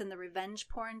pics and the revenge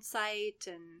porn site.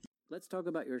 And let's talk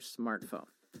about your smartphone.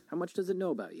 How much does it know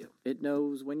about you? It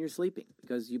knows when you're sleeping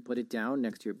because you put it down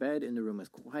next to your bed and the room is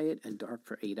quiet and dark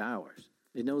for 8 hours.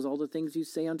 It knows all the things you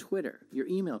say on Twitter, your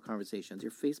email conversations,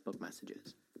 your Facebook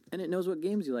messages. And it knows what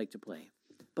games you like to play.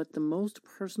 But the most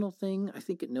personal thing I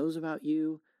think it knows about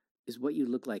you is what you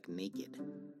look like naked.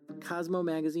 Cosmo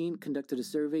magazine conducted a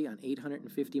survey on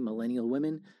 850 millennial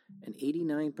women, and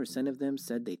 89% of them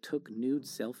said they took nude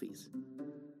selfies.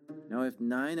 Now, if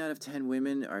 9 out of 10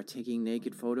 women are taking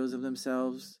naked photos of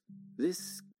themselves,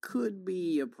 this could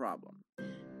be a problem.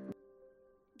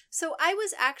 So I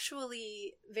was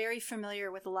actually very familiar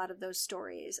with a lot of those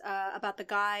stories about the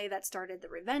guy that started the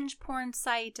revenge porn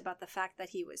site, about the fact that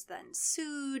he was then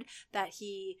sued, that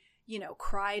he,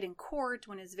 cried in court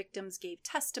when his victims gave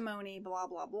testimony, blah,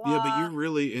 blah, blah. Yeah, but you're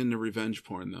really into revenge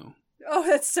porn, though. Oh,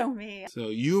 that's so me. So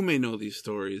you may know these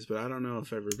stories, but I don't know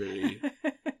if everybody,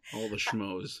 all the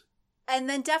schmoes. And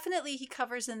then definitely he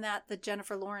covers in that the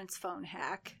Jennifer Lawrence phone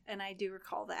hack, and I do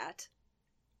recall that.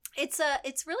 It's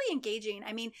really engaging.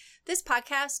 I mean, this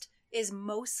podcast is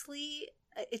mostly,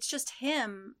 it's just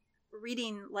him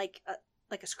reading like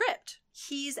a script.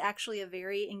 He's actually a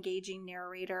very engaging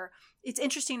narrator. It's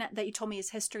interesting that you told me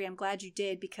his history. I'm glad you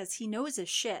did, because he knows his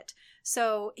shit.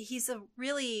 So he's a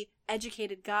really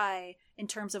educated guy in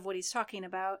terms of what he's talking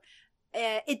about.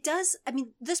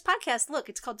 This podcast, look,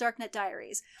 it's called Darknet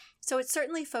Diaries. So it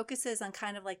certainly focuses on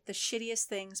kind of like the shittiest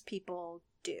things people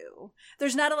do.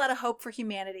 There's not a lot of hope for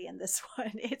humanity in this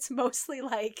one. It's mostly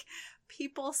like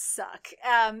people suck,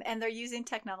 and they're using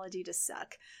technology to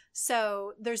suck.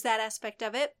 So there's that aspect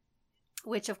of it,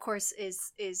 which of course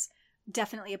is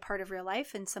definitely a part of real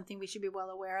life and something we should be well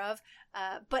aware of.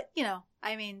 But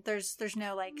there's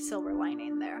no like silver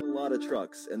lining there. A lot of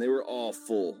trucks, and they were all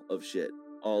full of shit.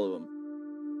 All of them.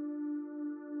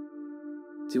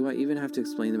 Do I even have to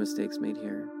explain the mistakes made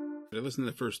here? I listened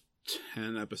to the first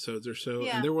 10 episodes or so,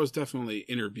 yeah. And there was definitely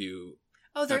interview.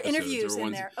 Oh, there are episodes. interviews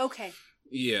in there. Okay.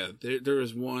 Yeah, there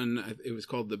was one, it was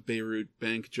called the Beirut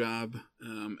Bank Job,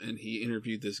 and he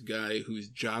interviewed this guy whose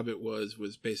job it was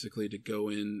basically to go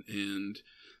in and,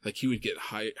 like, he would get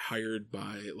hired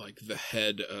by, like, the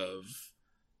head of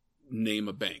name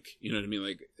a bank. You know what I mean?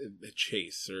 Like,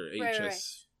 Chase or HS,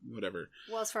 right. Whatever.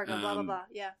 Wells Fargo, blah, blah, blah,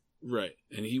 yeah. Right,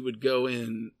 and he would go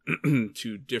in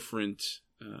to different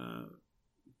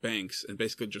banks and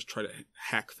basically just try to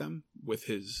hack them with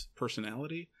his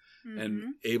personality. Mm-hmm.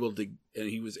 And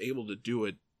he was able to do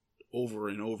it over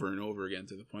and over and over again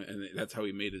to the point, and that's how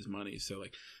he made his money. So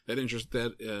like that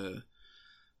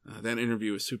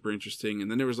interview was super interesting.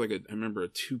 And then there was like I remember a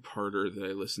 2-parter that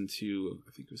I listened to.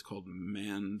 I think it was called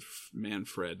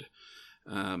Manfred,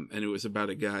 and it was about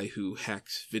a guy who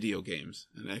hacks video games,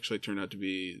 and it actually turned out to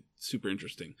be super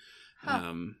interesting.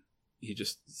 Huh. He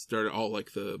just started all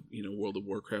like the World of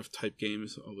Warcraft type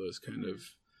games, all those kind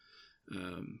of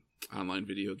online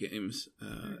video games.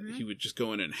 He would just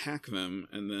go in and hack them,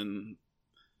 and then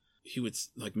he would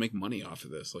like make money off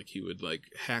of this. Like he would like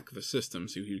hack the system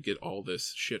so he would get all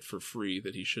this shit for free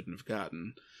that he shouldn't have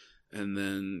gotten, and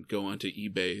then go onto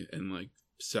eBay and like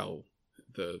sell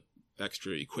the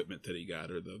extra equipment that he got,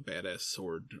 or the badass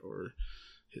sword, or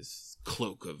his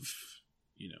cloak of,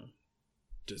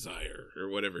 desire, or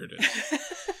whatever it is.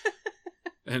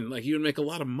 And like he would make a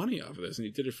lot of money off of this, and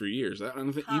he did it for years. I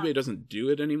don't think eBay doesn't do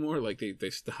it anymore. Like they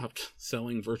stopped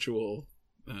selling virtual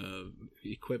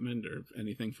equipment or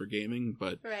anything for gaming,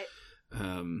 but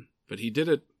he did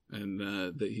it,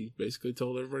 and he basically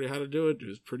told everybody how to do it. It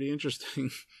was pretty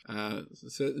interesting.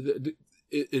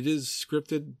 It is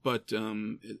scripted, but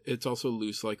it's also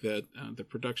loose like that. The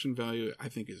production value, I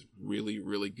think, is really,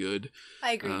 really good.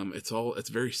 I agree. It's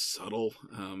very subtle,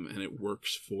 and it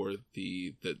works for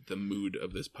the mood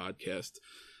of this podcast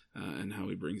and how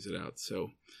he brings it out.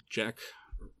 So, Jack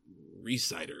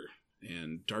Rhysider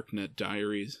and Darknet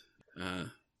Diaries.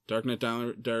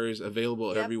 Darknet Diaries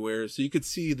available everywhere, so you could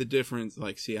see the difference.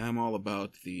 Like, I'm all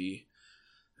about the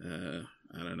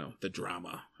the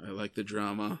drama. I like the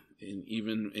drama, and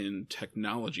even in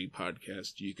technology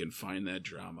podcasts, you can find that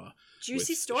drama.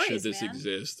 Juicy stories, Should This man.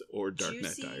 Exist, or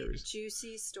Darknet Diaries.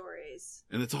 Juicy stories.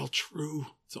 And it's all true.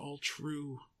 It's all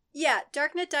true. Yeah,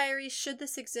 Darknet Diaries, Should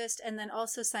This Exist, and then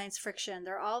also Science Friction.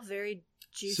 They're all very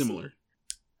juicy. Similar.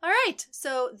 All right,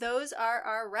 so those are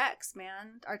our recs,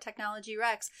 man, our technology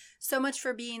recs. So much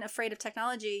for being afraid of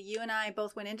technology. You and I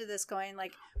both went into this going,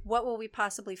 like, what will we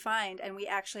possibly find? And we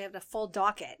actually have a full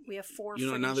docket. We have 4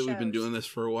 now that we've been doing this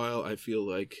for a while, I feel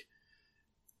like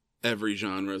every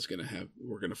genre is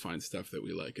we're going to find stuff that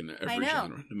we like in every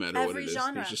genre, no matter what it is.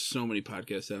 There's just so many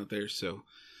podcasts out there, so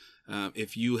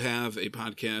if you have a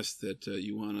podcast that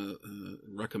you want to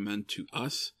recommend to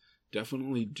us,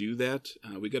 definitely do that.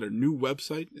 We got a new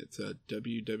website. It's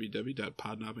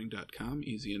www.podnobbing.com.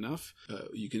 Easy enough.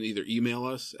 You can either email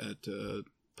us at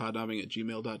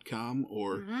podnobbing@gmail.com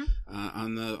or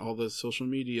on all the social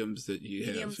mediums that you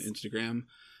have. Instagram,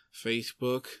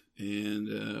 Facebook,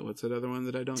 and what's that other one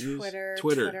that I don't use?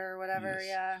 Twitter, whatever. Yes.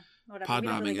 Yeah. Whatever.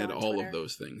 Podnobbing really at all Twitter. of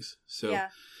those things. So yeah.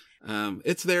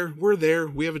 It's there. We're there.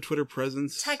 We have a Twitter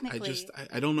presence. Technically.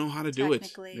 I don't know how to do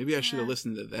it. Maybe I should have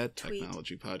listened to that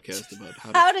technology podcast about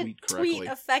how to tweet correctly. Tweet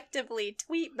effectively.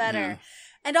 Tweet better. Yeah.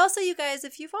 And also, you guys,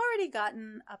 if you've already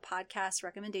gotten a podcast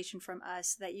recommendation from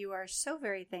us that you are so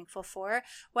very thankful for,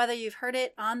 whether you've heard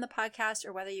it on the podcast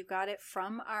or whether you got it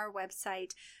from our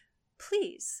website,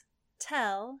 please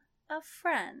tell a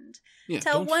friend. Yeah,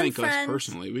 tell don't one thank friend. us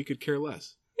personally. We could care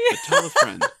less. But tell a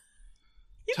friend.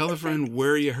 Tell a friend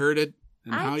where you heard it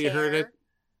and how you heard it.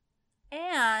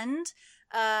 And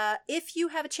if you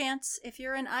have a chance, if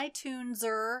you're an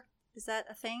iTuneser, is that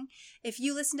a thing? If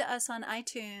you listen to us on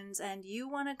iTunes and you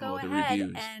want to go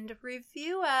ahead and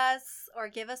review us or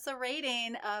give us a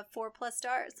rating of 4+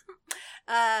 stars,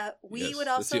 we would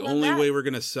also that's the love only that. way we're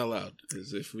going to sell out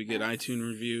is if we get iTunes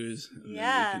reviews. And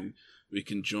then we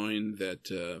can join that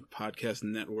podcast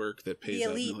network that pays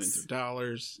out millions of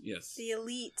dollars. Yes. The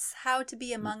elites. How to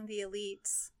be among the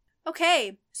elites.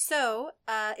 Okay, so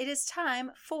it is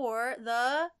time for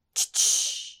the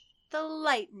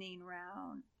lightning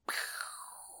round.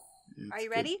 Are you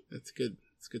ready? That's good.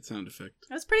 It's a good sound effect.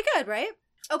 That was pretty good, right?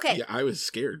 Okay. Yeah, I was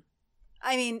scared.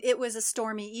 I mean, it was a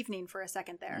stormy evening for a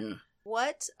second there. Yeah.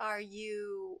 What are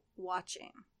you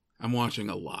watching? I'm watching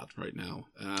a lot right now.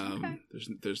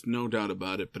 There's no doubt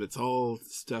about it, but it's all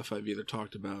stuff I've either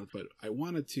talked about, but I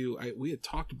wanted to. We had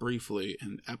talked briefly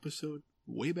in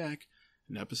way back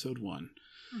in episode 1,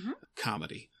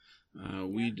 comedy.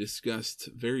 We discussed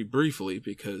very briefly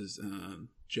because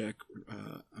Zach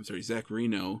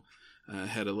Reno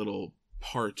had a little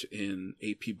part in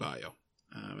AP Bio.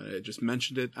 I just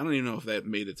mentioned it. I don't even know if that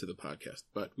made it to the podcast,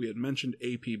 but we had mentioned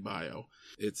AP Bio.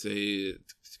 It's a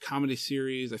comedy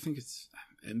series. I think it's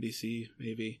NBC,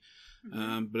 maybe.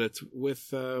 But it's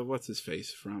with, what's his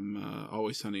face from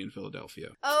Always Sunny in Philadelphia.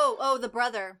 Oh, the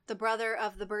brother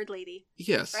of the bird lady.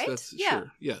 Yes, right?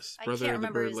 Sure. Yes, brother of the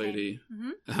bird lady.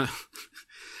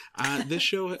 Mm-hmm. This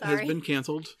show has been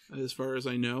canceled, as far as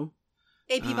I know.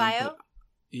 AP Bio.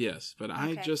 Yes, but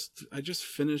I just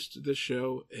finished this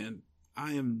show, and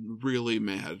I am really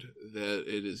mad that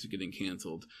it is getting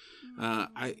canceled.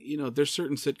 There's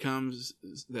certain sitcoms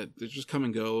that they just come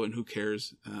and go, and who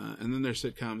cares? And then there's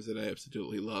sitcoms that I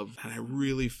absolutely love, and I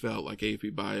really felt like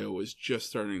AP Bio was just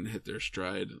starting to hit their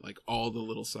stride. Like all the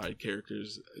little side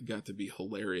characters got to be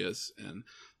hilarious, and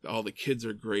all the kids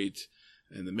are great.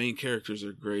 and the main characters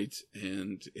are great,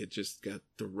 and it just got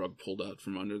the rug pulled out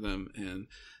from under them. And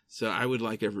so I would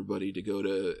like everybody to go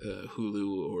to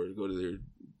Hulu or go to their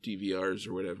DVRs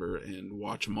or whatever and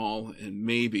watch them all, and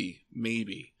maybe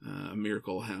a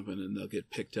miracle will happen and they'll get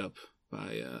picked up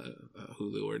by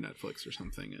Hulu or Netflix or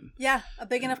something. And yeah, a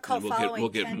big enough cult following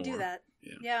can more. do that.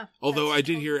 Yeah. Although I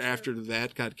did hear after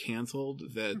that got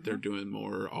canceled that they're doing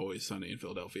more Always Sunny in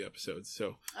Philadelphia episodes.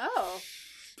 So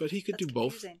but he could do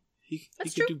both. He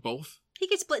could do both. He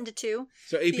could split into two.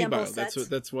 So AP Bio,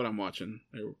 that's what I'm watching.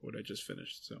 What I just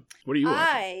finished. So what are you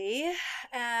watching?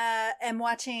 I am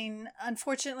watching.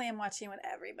 Unfortunately, I'm watching what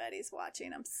everybody's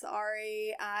watching. I'm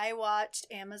sorry. I watched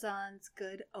Amazon's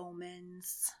Good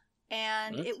Omens,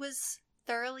 and it was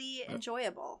thoroughly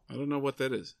enjoyable. I don't know what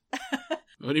that is.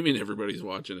 What do you mean everybody's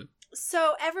watching it?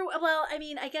 So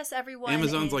I guess everyone.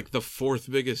 Amazon's like the 4th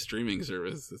biggest streaming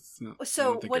service. It's not.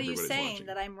 So what are you saying? Watching.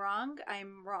 That I'm wrong?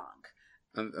 I'm wrong.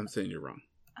 I'm saying you're wrong.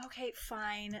 Okay,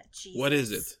 fine. Jesus. What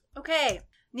is it? Okay.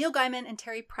 Neil Gaiman and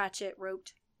Terry Pratchett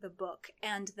wrote the book,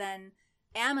 and then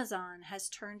Amazon has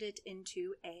turned it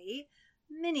into a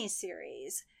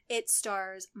miniseries. It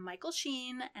stars Michael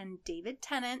Sheen and David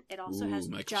Tennant. It also has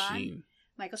Michael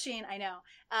Sheen, I know.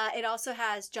 It also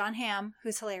has John Hamm,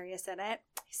 who's hilarious in it.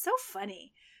 He's so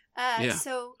funny.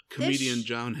 So comedian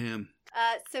John Hamm.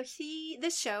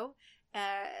 This show,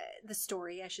 the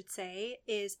story, I should say,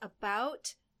 is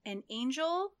about an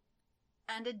angel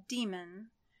and a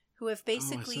demon who have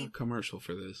basically I saw a commercial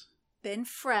for this. Been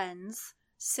friends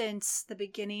since the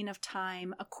beginning of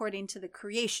time, according to the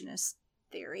creationist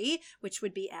theory, which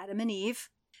would be Adam and Eve.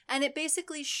 And it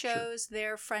basically shows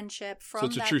their friendship from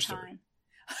it's a that true time. Story.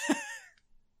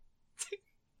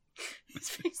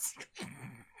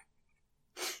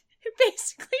 It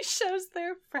basically shows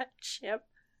their friendship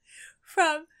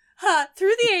from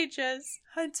through the ages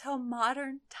until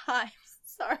modern times.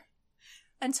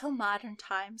 Until modern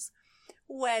times,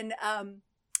 when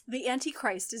the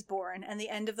Antichrist is born and the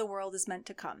end of the world is meant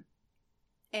to come.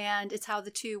 And it's how the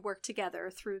two work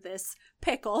together through this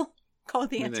pickle called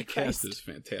the Antichrist. The cast is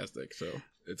fantastic, so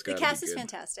it's got to be good. The cast is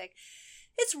fantastic.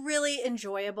 It's really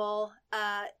enjoyable.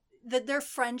 Their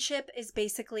friendship is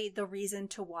basically the reason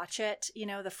to watch it. You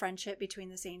know, the friendship between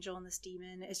this angel and this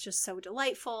demon is just so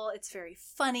delightful. It's very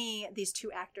funny. These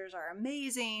two actors are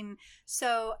amazing.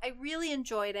 So I really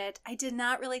enjoyed it. I did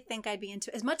not really think I'd be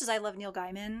into it. As much as I love Neil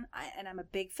Gaiman, and I'm a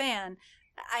big fan,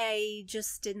 I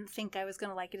just didn't think I was going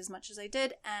to like it as much as I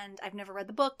did. And I've never read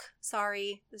the book.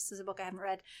 Sorry. This is a book I haven't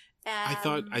read.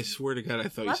 I swear to God, I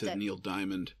thought you said Neil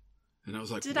Diamond. And I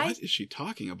was like, what is she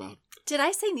talking about? Did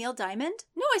I say Neil Diamond?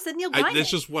 No, I said Neil Gaiman.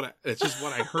 That's just what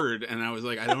I heard, and I was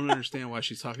like, I don't understand why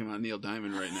she's talking about Neil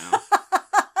Diamond right now.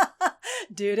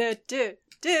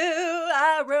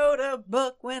 I wrote a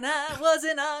book when I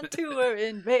wasn't on tour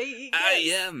in Vegas.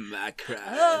 I am my crowd.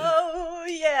 Oh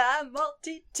yeah, I'm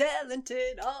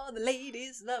multi-talented. All the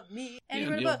ladies love me. And he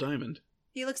wrote Neil a book. Diamond.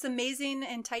 He looks amazing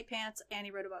in tight pants, and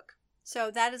he wrote a book.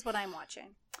 So that is what I'm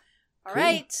watching. All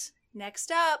right, next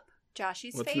up.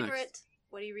 Joshy's favorite. Next?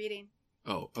 What are you reading?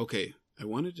 Oh, okay. I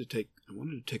wanted to take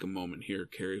a moment here,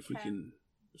 Carrie, if we can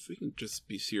just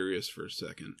be serious for a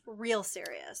second. Real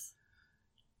serious.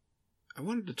 I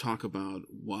wanted to talk about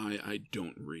why I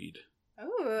don't read.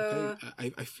 Ooh.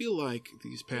 Okay? I feel like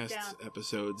these past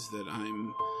episodes that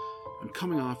I'm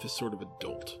coming off as sort of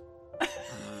adult.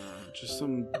 Just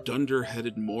some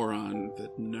dunder-headed moron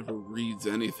that never reads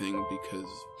anything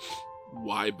because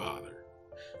why bother?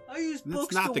 I use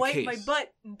books to wipe my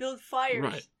butt and build fires.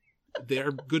 Right. They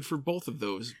are good for both of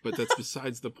those, but that's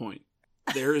besides the point.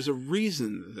 There is a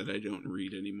reason that I don't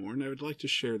read anymore, and I would like to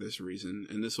share this reason,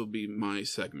 and this will be my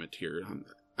segment here.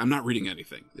 I'm not reading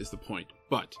anything, is the point.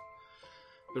 But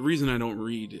the reason I don't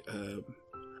read,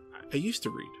 I used to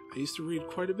read. I used to read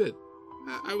quite a bit.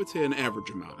 I would say an average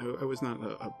amount. I was not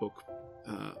a book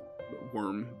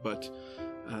worm, but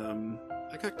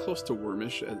I got close to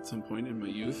wormish at some point in my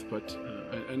youth, but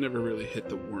I never really hit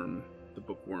the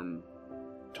bookworm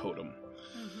totem.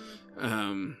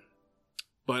 Mm-hmm.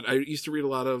 But I used to read a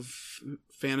lot of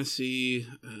fantasy,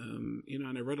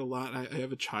 and I read a lot. I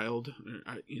have a child,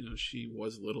 she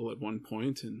was little at one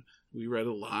point, and we read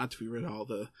a lot. We read all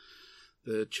the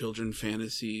children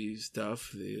fantasy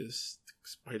stuff, the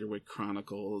Spiderwick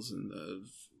Chronicles, and the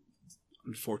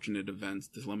Unfortunate Events,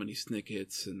 the Lemony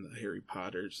Snickets, and the Harry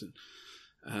Potters,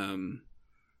 and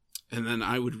then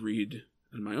I would read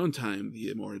in my own time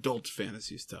the more adult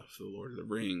fantasy stuff, the Lord of the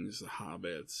Rings, the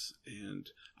Hobbits, and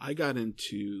I got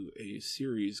into a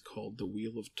series called The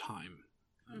Wheel of Time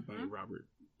by Robert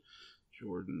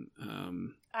Jordan.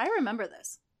 I remember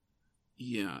this.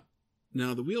 Yeah.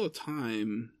 Now, The Wheel of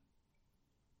Time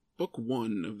book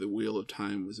 1 of The Wheel of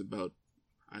Time was about,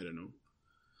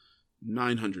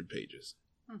 900 pages,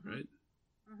 right?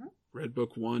 Mm-hmm. Read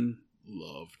book 1,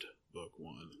 loved book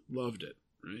 1, loved it,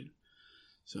 right?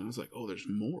 So I was like, oh, there's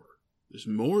more. There's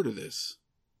more to this.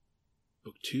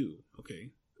 Book 2, okay.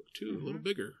 Book 2, a little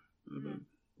bigger. About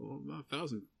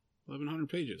 1,100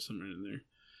 pages, somewhere in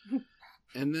there.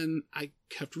 And then I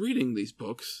kept reading these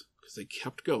books because they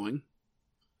kept going.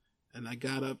 And I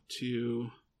got up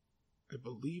to, I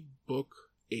believe, book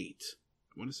 8.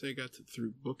 I want to say I got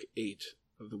through book 8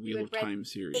 of the Wheel of Time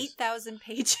series. 8,000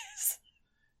 pages.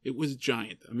 It was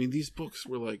giant. I mean, these books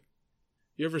were like,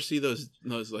 you ever see those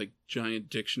like giant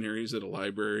dictionaries at a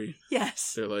library?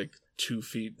 Yes. They're like 2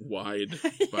 feet wide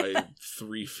by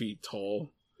 3 feet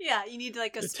tall. Yeah, you need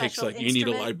like a it special takes like you need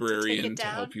a instrument librarian to to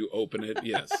help you open it.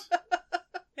 Yes.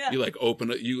 Yeah. You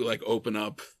open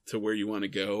up to where you want to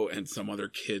go, and some other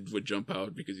kid would jump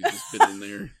out because you've just been in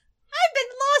there. I've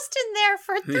been lost in there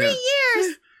for 3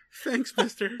 years. Thanks,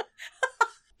 mister.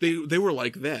 They were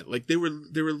like that. Like they were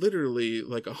literally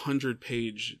like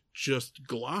 100-page just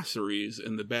glossaries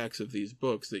in the backs of these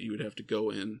books that you would have to go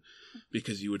in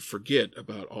because you would forget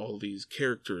about all these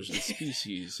characters and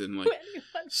species and like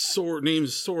names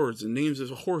of swords and names of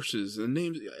horses and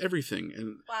names everything.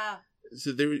 And wow.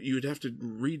 So you would have to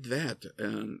read that.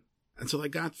 And so I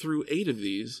got through 8 of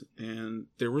these, and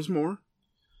there was more.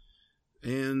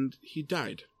 And he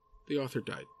died. The author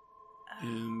died.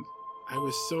 And I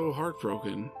was so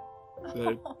heartbroken that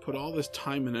I put all this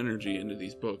time and energy into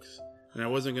these books, and I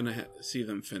wasn't going to see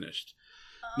them finished.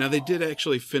 Now, they did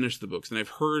actually finish the books, and I've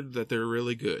heard that they're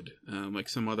really good. Like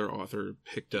some other author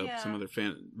picked up, some other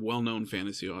well-known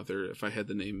fantasy author. If I had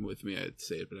the name with me, I'd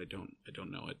say it, but I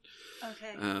don't know it.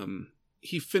 Okay.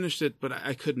 He finished it, but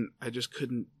I just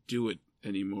couldn't do it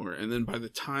anymore. And then by the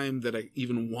time that I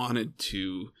even wanted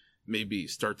to maybe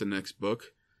start the next book,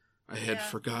 I had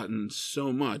forgotten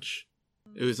so much.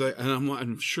 It was like, and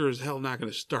I'm sure as hell not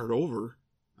going to start over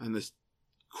on this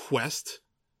quest.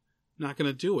 Not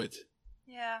going to do it.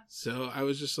 Yeah. So I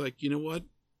was just like, you know what?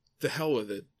 The hell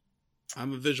with it.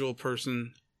 I'm a visual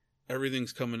person.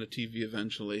 Everything's coming to TV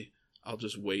eventually. I'll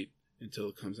just wait until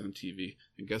it comes on TV.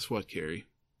 And guess what, Carrie?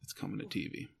 It's coming to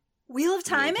TV. Wheel of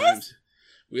Time is?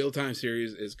 Wheel of Time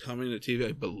series is coming to TV.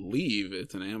 I believe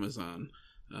it's on Amazon.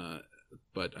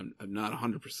 But I'm not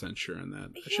 100% sure on that.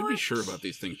 I should be sure about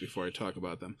these things before I talk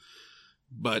about them.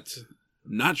 But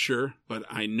not sure, but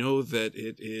I know that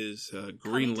it is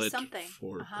greenlit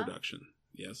for production.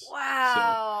 Yes.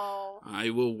 Wow. So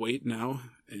I will wait now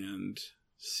and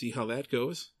see how that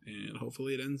goes, and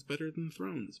hopefully it ends better than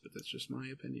Thrones, but that's just my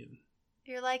opinion.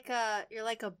 You're like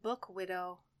a book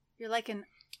widow. You're like an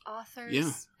author's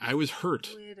Yeah, I was hurt.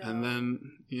 widow. And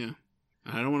then,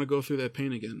 I don't want to go through that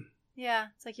pain again. Yeah,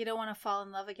 it's like you don't want to fall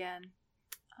in love again.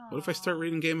 What if I start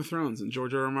reading Game of Thrones and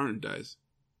George R. R. Martin dies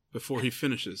before he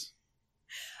finishes?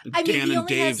 And Dan and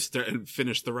Dave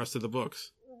finish the rest of the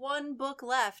books. 1 book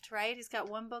left, right? He's got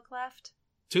 1 book left?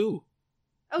 2.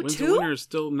 Oh, Winds 2? of Winter is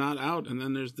still not out, and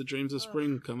then there's the Dreams of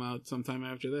Spring come out sometime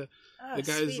after that. Oh, the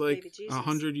guy's like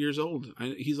 100 years old.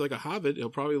 He's like a hobbit. He'll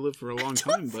probably live for a long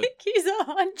time. But he's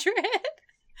 100.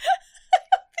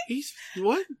 He's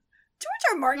what?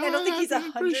 George R. Martin, I don't think he's 100.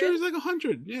 I'm pretty sure he's like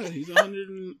 100. Yeah, he's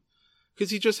 100.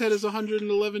 Because he just had his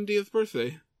 111th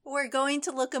birthday. We're going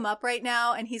to look him up right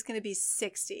now, and he's going to be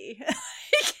 60.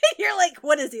 You're like,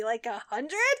 what is he, like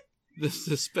 100? The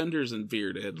suspenders and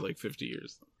beard add like 50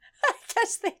 years. I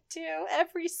guess they do.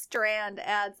 Every strand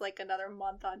adds like another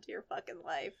month onto your fucking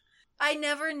life. I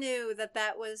never knew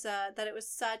that was it was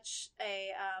such a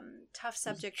tough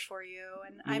subject for you,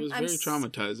 and it was very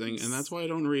traumatizing, and that's why I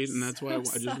don't read, and that's why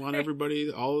I just want everybody,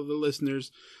 all of the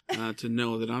listeners, to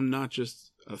know that I'm not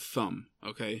just a thumb.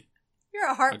 Okay, you're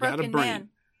a heartbroken man.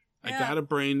 I got a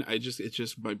brain. It's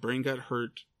just my brain got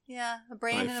hurt. Yeah, a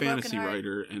brain by and a a fantasy broken heart.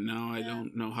 writer, and now I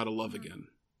don't know how to love again.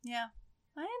 Yeah.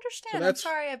 I understand. So I'm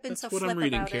sorry I've been so flip about it. That's what I'm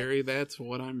reading, Carrie. That's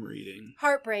what I'm reading.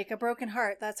 Heartbreak, a broken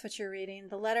heart. That's what you're reading.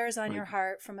 The letters on your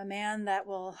heart from a man that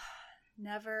will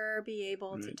never be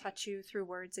able to touch you through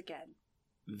words again.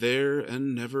 There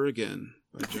and Never Again.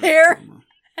 By Jack There Palma.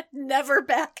 and Never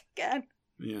Back Again.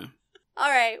 Yeah. All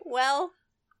right. Well,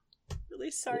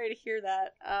 really sorry to hear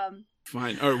that.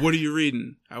 Fine. All right. What are you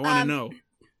reading? I want to know.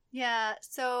 Yeah.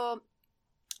 So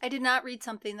I did not read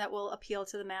something that will appeal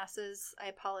to the masses. I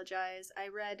apologize. I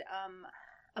read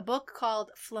a book called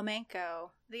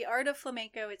Flamenco, The Art of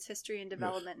Flamenco, Its History and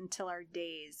Development Until Our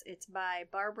Days. It's by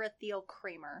Barbara Thiel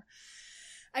Kramer.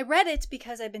 I read it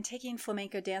because I've been taking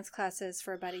flamenco dance classes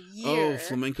for about a year. Oh,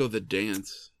 Flamenco the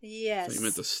Dance. Yes. I thought you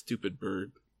meant the stupid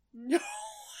bird. No.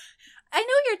 I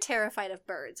know you're terrified of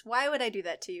birds. Why would I do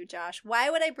that to you, Josh? Why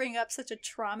would I bring up such a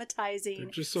traumatizing, They're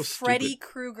just so Freddy stupid.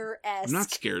 Krueger-esque? I'm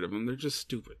not scared of them. They're just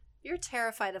stupid. You're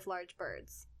terrified of large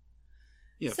birds.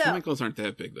 Yeah, So- flamencos aren't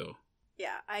that big, though.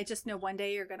 Yeah, I just know one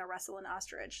day you're going to wrestle an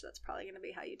ostrich. That's probably going to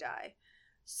be how you die.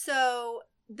 So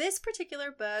this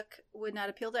particular book would not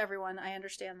appeal to everyone. I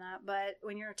understand that. But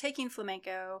when you're taking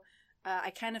flamenco,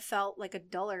 I kind of felt like a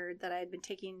dullard that I had been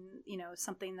taking,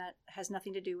 something that has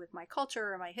nothing to do with my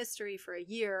culture or my history for a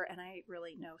year, and I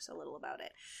really know so little about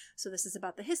it. So this is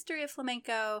about the history of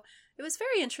flamenco. It was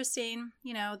very interesting.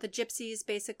 The gypsies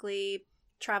basically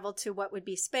traveled to what would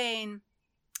be Spain.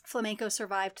 Flamenco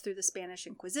survived through the Spanish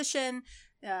Inquisition.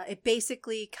 It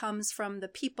basically comes from the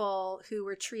people who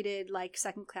were treated like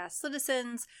second-class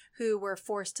citizens, who were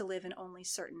forced to live in only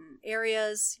certain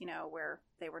areas, where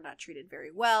they were not treated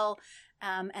very well.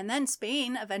 And then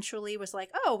Spain eventually was like,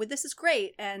 oh, this is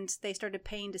great. And they started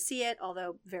paying to see it,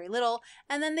 although very little.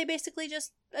 And then they basically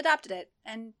just adopted it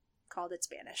and called it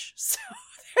Spanish. So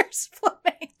there's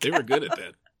flamenco. They were good at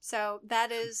that. So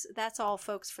that's all,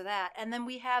 folks, for that. And then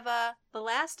we have the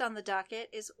last on the docket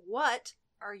is, what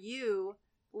are you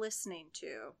listening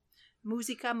to?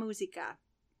 Musica.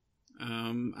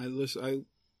 I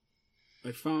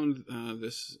found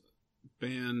this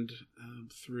band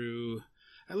through.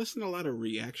 I listened to a lot of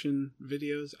reaction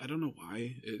videos. I don't know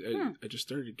why. I just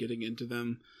started getting into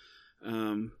them.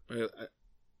 I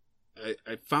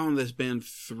found this band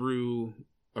through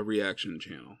a reaction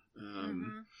channel.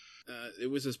 It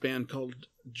was this band called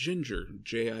Ginger,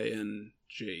 Jinjer.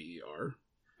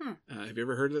 Have you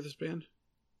ever heard of this band?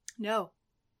 No.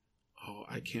 Oh,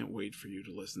 I can't wait for you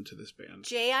to listen to this band.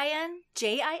 Jin?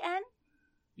 Jin?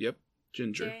 Yep,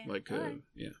 Ginger, Right.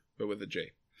 but with a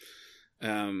J.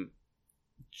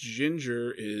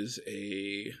 Ginger is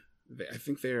I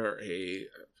think they're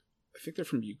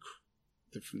from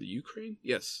They're from the Ukraine.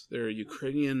 Yes, they're a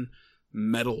Ukrainian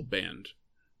metal band.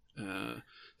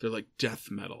 They're like death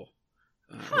metal,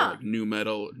 or like new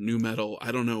metal.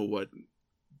 I don't know what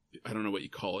you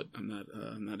call it. I'm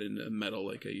not into metal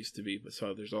like I used to be. But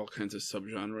so there's all kinds of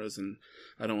subgenres, and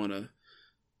I don't want to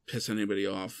piss anybody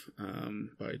off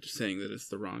by just saying that it's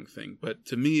the wrong thing. But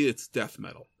to me, it's death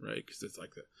metal, right? Because it's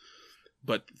like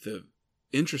But the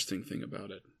interesting thing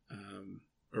about it,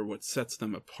 or what sets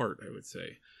them apart, I would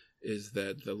say, is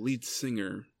that the lead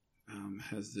singer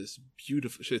has this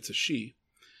beautiful. It's a she.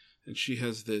 And she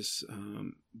has this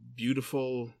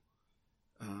beautiful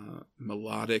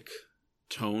melodic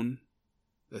tone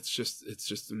it's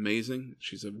just amazing.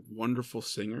 She's a wonderful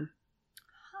singer.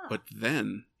 But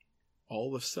then,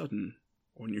 all of a sudden,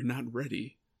 when you're not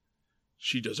ready,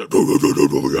 she does a...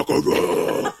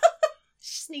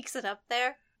 Sneaks it up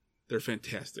there. They're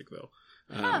fantastic, though.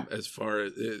 As far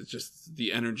as just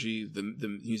the energy, the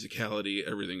musicality,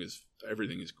 everything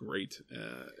is great.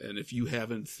 And if you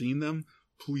haven't seen them,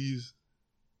 please,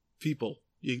 people,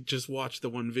 you just watch the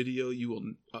one video. You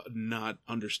will not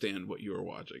understand what you are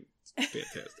watching. It's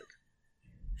fantastic.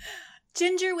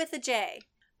 Ginger with a J.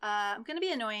 I'm going to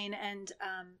be annoying and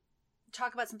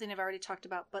talk about something I've already talked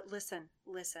about, but listen.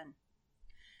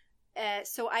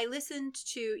 So I listened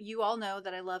to, you all know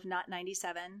that I love Not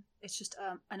 97. It's just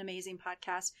an amazing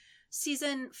podcast.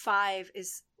 Season 5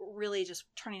 is really just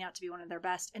turning out to be one of their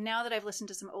best. And now that I've listened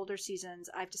to some older seasons,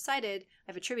 I've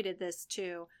attributed this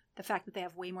to the fact that they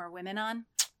have way more women on.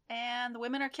 And the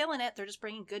women are killing it. They're just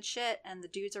bringing good shit. And the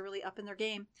dudes are really up in their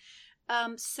game.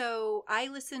 So I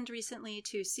listened recently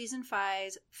to Season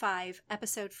 5,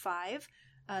 Episode 5.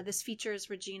 This features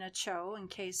Regina Cho, in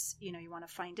case, you want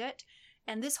to find it.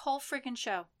 And this whole friggin'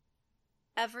 show,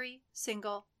 every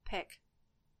single pick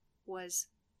was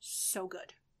so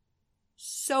good.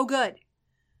 So good.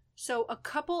 So a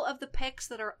couple of the picks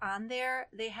that are on there,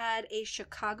 they had a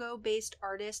Chicago-based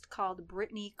artist called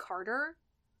Brittany Carter.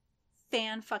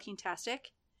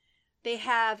 Fan-fucking-tastic. They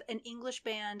have an English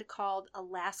band called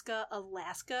Alaska.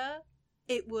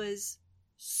 It was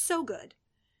so good.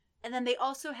 And then they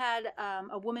also had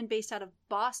a woman based out of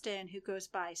Boston who goes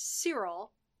by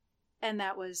Cyril. And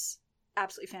that was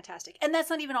absolutely fantastic. And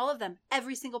that's not even all of them.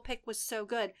 Every single pick was so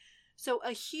good. So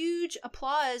a huge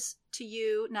applause to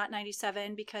you, Not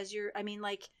 97, because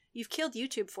you've killed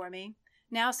YouTube for me.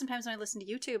 Now sometimes when I listen to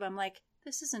YouTube, I'm like,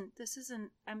 this isn't,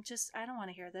 I don't want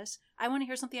to hear this. I want to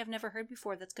hear something I've never heard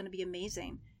before that's going to be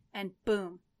amazing. And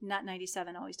boom, Not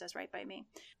 97 always does right by me.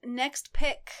 Next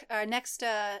pick, next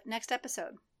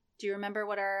episode. Do you remember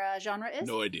what our genre is?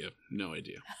 No idea.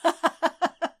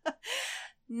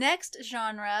 Next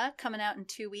genre, coming out in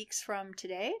 2 weeks from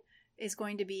today, is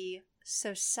going to be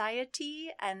Society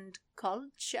and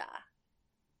Culture.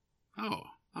 Oh,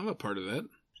 I'm a part of that.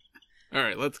 All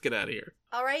right, let's get out of here.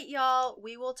 All right, y'all.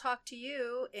 We will talk to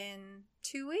you in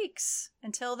 2 weeks.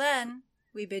 Until then,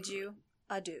 we bid you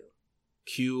adieu.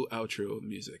 Cue outro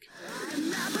music.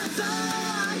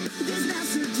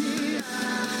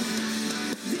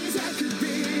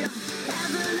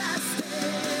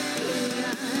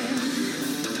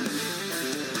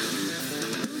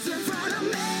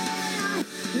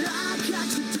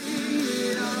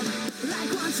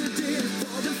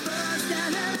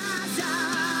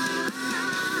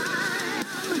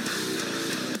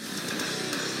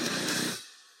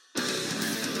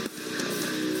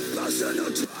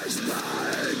 Personal trash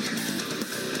bag.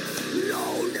 No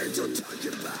need to talk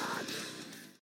it back.